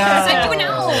 Send you an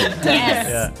owl. Yes.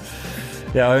 Yeah.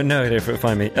 Yeah, I know if it'll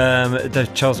find me.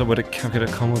 Charles Wood at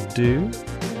calcutta.com will do.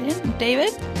 Brilliant.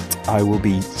 David? I will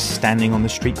be standing on the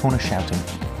street corner shouting.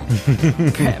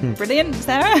 Brilliant.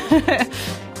 Sarah?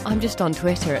 I'm just on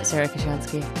Twitter at Sarah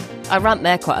Kashansky. I rant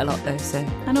there quite a lot though, so.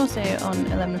 And also on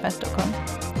 11fs.com.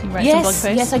 You write some blog posts.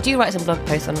 Yes, I do write some blog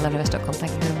posts on 11fs.com.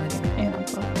 Thank you for reminding me.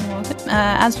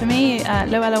 As for me,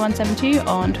 Loella172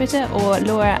 on Twitter or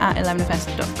Laura at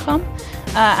 11fs.com.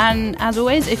 And as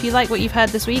always, if you like what you've heard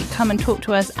this week, come and talk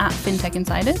to us at FinTech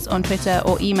Insiders on Twitter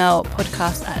or email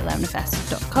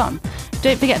podcast@11fs.com.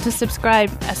 Don't forget to subscribe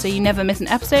so you never miss an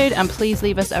episode, and please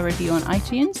leave us a review on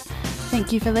iTunes.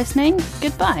 Thank you for listening.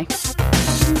 Goodbye.